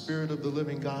ask the Spirit of the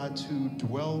living God to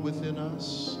dwell within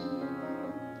us.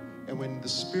 And when the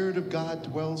Spirit of God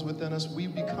dwells within us, we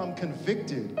become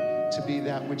convicted to be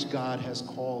that which God has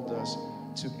called us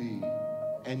to be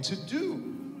and to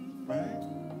do, right?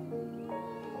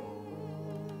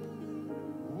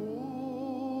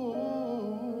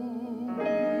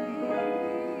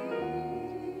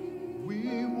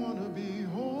 We want to be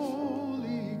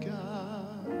holy,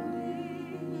 God,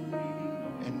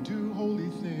 and do holy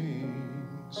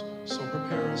things. So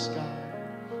prepare us, God.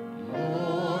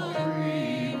 Lord,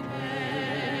 prepare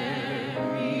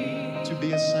me to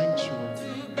be a sanctuary.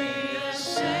 To be a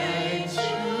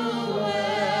sanctuary.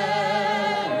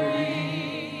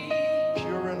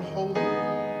 Pure and holy.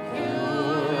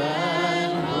 Pure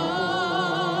and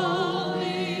holy.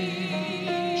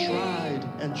 Tried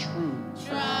and true.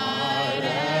 Tried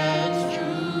and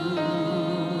true.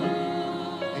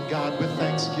 And God, with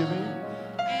thanksgiving.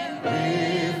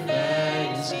 With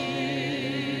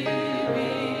thanksgiving.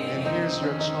 And here's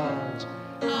your charge.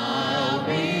 I'll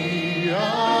be a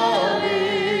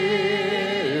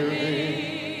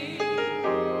living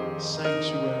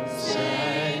sanctuary.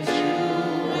 Sanctuary.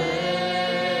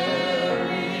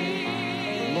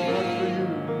 Lord, for you.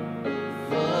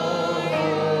 Lord,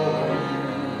 for you.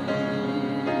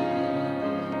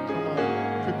 Come on.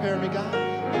 Prepare me, God.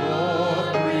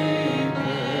 Lord, prepare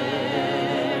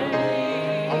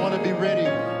me. I want to be ready.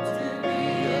 To be a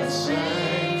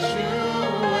sanctuary.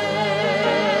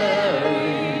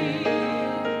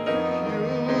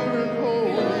 Pure and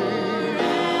holy.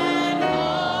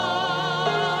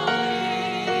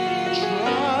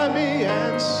 Try me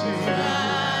and see.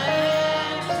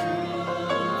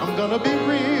 I'm gonna be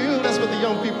real. That's what the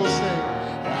young people say.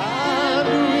 And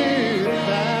with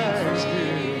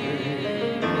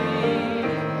thanksgiving,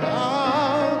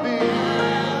 I'll be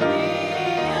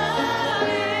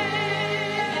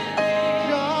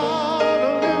God, a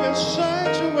living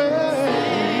sanctuary.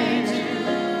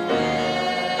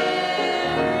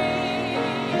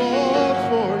 Lord,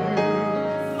 for you.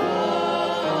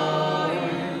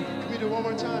 Can we do it one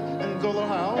more time and go a little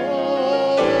higher?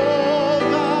 Oh,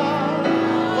 God,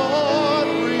 Lord,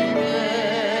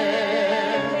 prepare.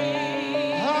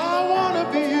 I want to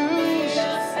be used.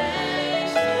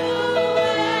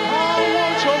 I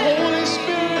want your Holy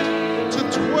Spirit to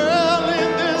dwell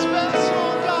in this vessel,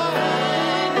 God.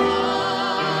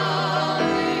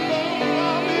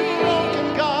 I'll be broken,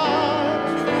 God.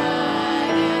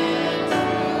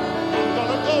 I'm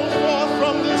gonna go forth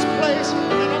from this place,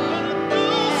 and I'm gonna do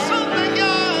something,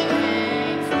 God.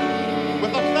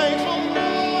 With a thankful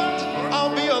heart,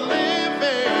 I'll be a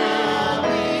living,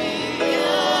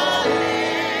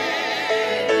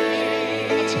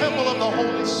 a temple of the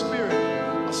Holy Spirit,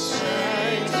 a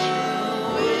sanctuary.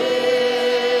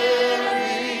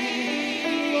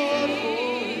 Lord, for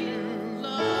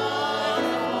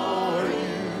you.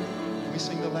 Can we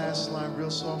sing the last line real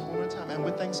soft one more time? And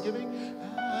with thanksgiving.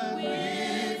 And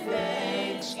with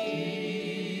thanksgiving,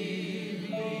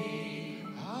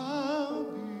 I'll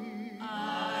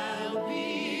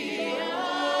be a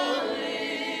living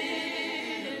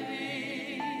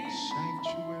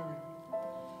sanctuary.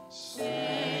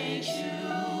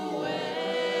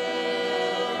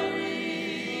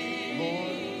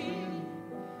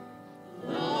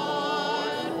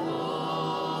 Lord,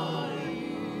 for you.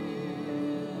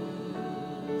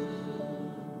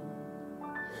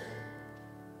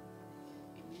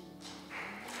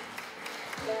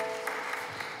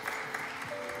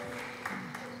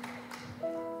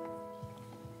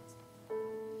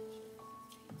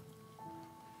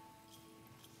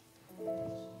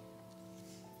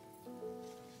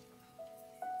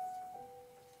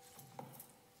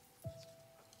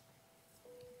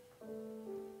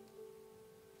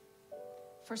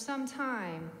 For some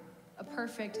time, a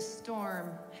perfect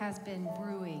storm has been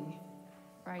brewing,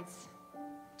 writes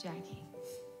Jackie.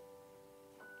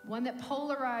 One that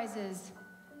polarizes,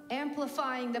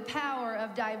 amplifying the power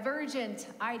of divergent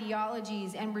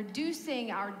ideologies and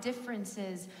reducing our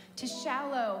differences to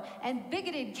shallow and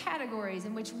bigoted categories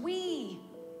in which we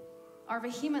are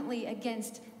vehemently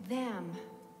against them.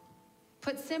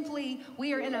 Put simply,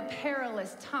 we are in a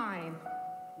perilous time,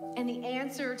 and the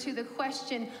answer to the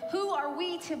question, who are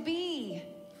we to be,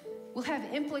 will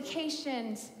have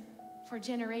implications for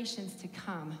generations to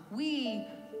come. We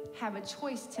have a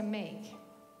choice to make.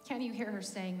 Can you hear her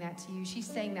saying that to you? She's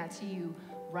saying that to you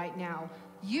right now.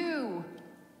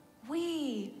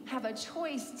 We have a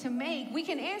choice to make. We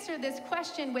can answer this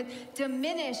question with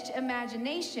diminished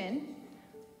imagination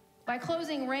by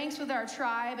closing ranks with our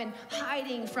tribe and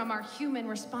hiding from our human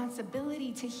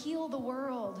responsibility to heal the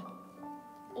world.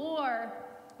 Or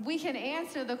we can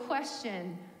answer the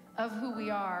question of who we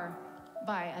are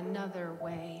by another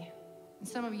way. And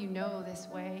some of you know this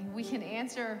way. We can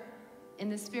answer in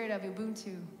the spirit of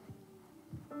Ubuntu.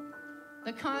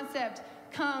 The concept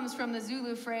comes from the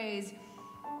Zulu phrase,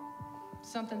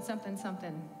 something, something,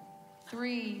 something.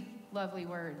 3 lovely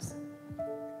words,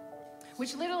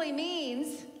 which literally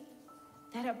means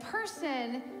that a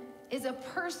person is a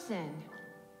person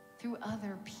through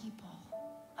other people.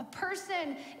 A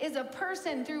person is a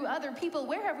person through other people.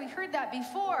 Where have we heard that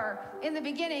before? In the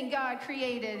beginning, God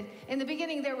created. In the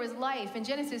beginning, there was life. In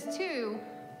Genesis 2,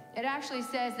 it actually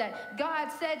says that God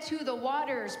said to the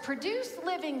waters, produce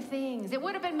living things. It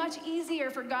would have been much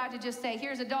easier for God to just say,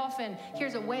 here's a dolphin,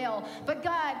 here's a whale. But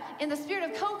God, in the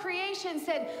spirit of co-creation,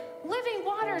 said, living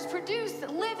waters, produce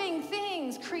living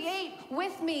things. Create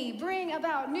with me. Bring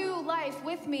about new life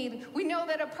with me. We know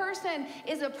that a person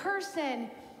is a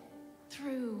person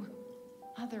through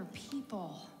other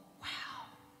people. Wow.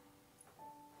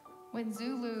 When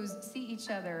Zulus see each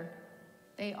other,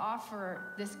 they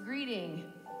offer this greeting,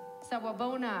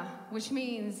 Sawabona, which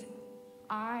means,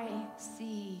 I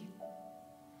see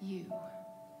you.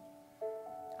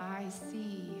 I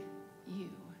see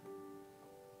you.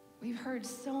 We've heard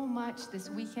so much this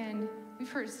weekend. We've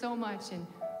heard so much in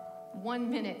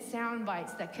 1-minute sound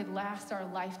bites that could last our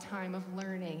lifetime of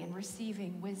learning and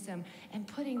receiving wisdom and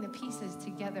putting the pieces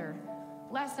together.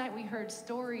 Last night we heard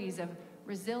stories of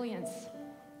resilience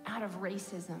out of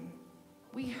racism.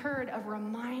 We heard a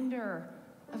reminder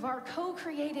of our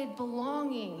co-created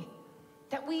belonging,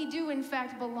 that we do in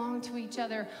fact belong to each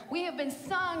other. We have been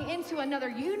sung into another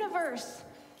universe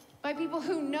by people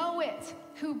who know it,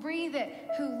 who breathe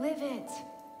it, who live it.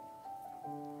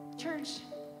 Church,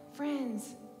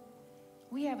 friends,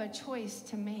 we have a choice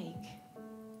to make.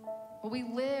 Will we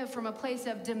live from a place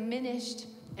of diminished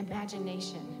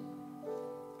imagination?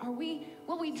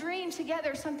 Will we dream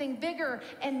together something bigger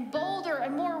and bolder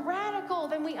and more radical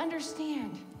than we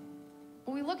understand?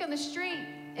 Will we look on the street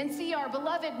and see our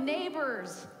beloved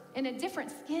neighbors in a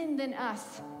different skin than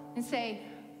us and say,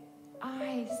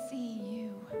 I see you?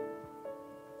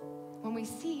 When we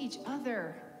see each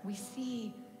other, we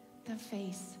see the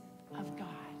face of God.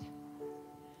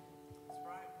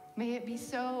 May it be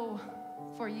so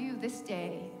for you this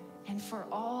day and for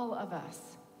all of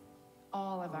us,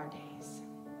 all of our days.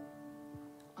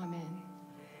 Amen.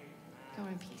 Go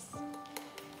in peace.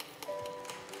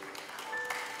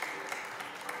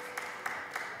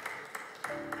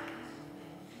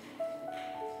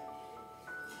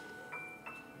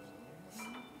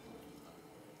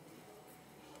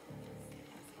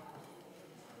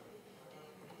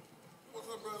 What's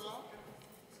up, brother-in-law?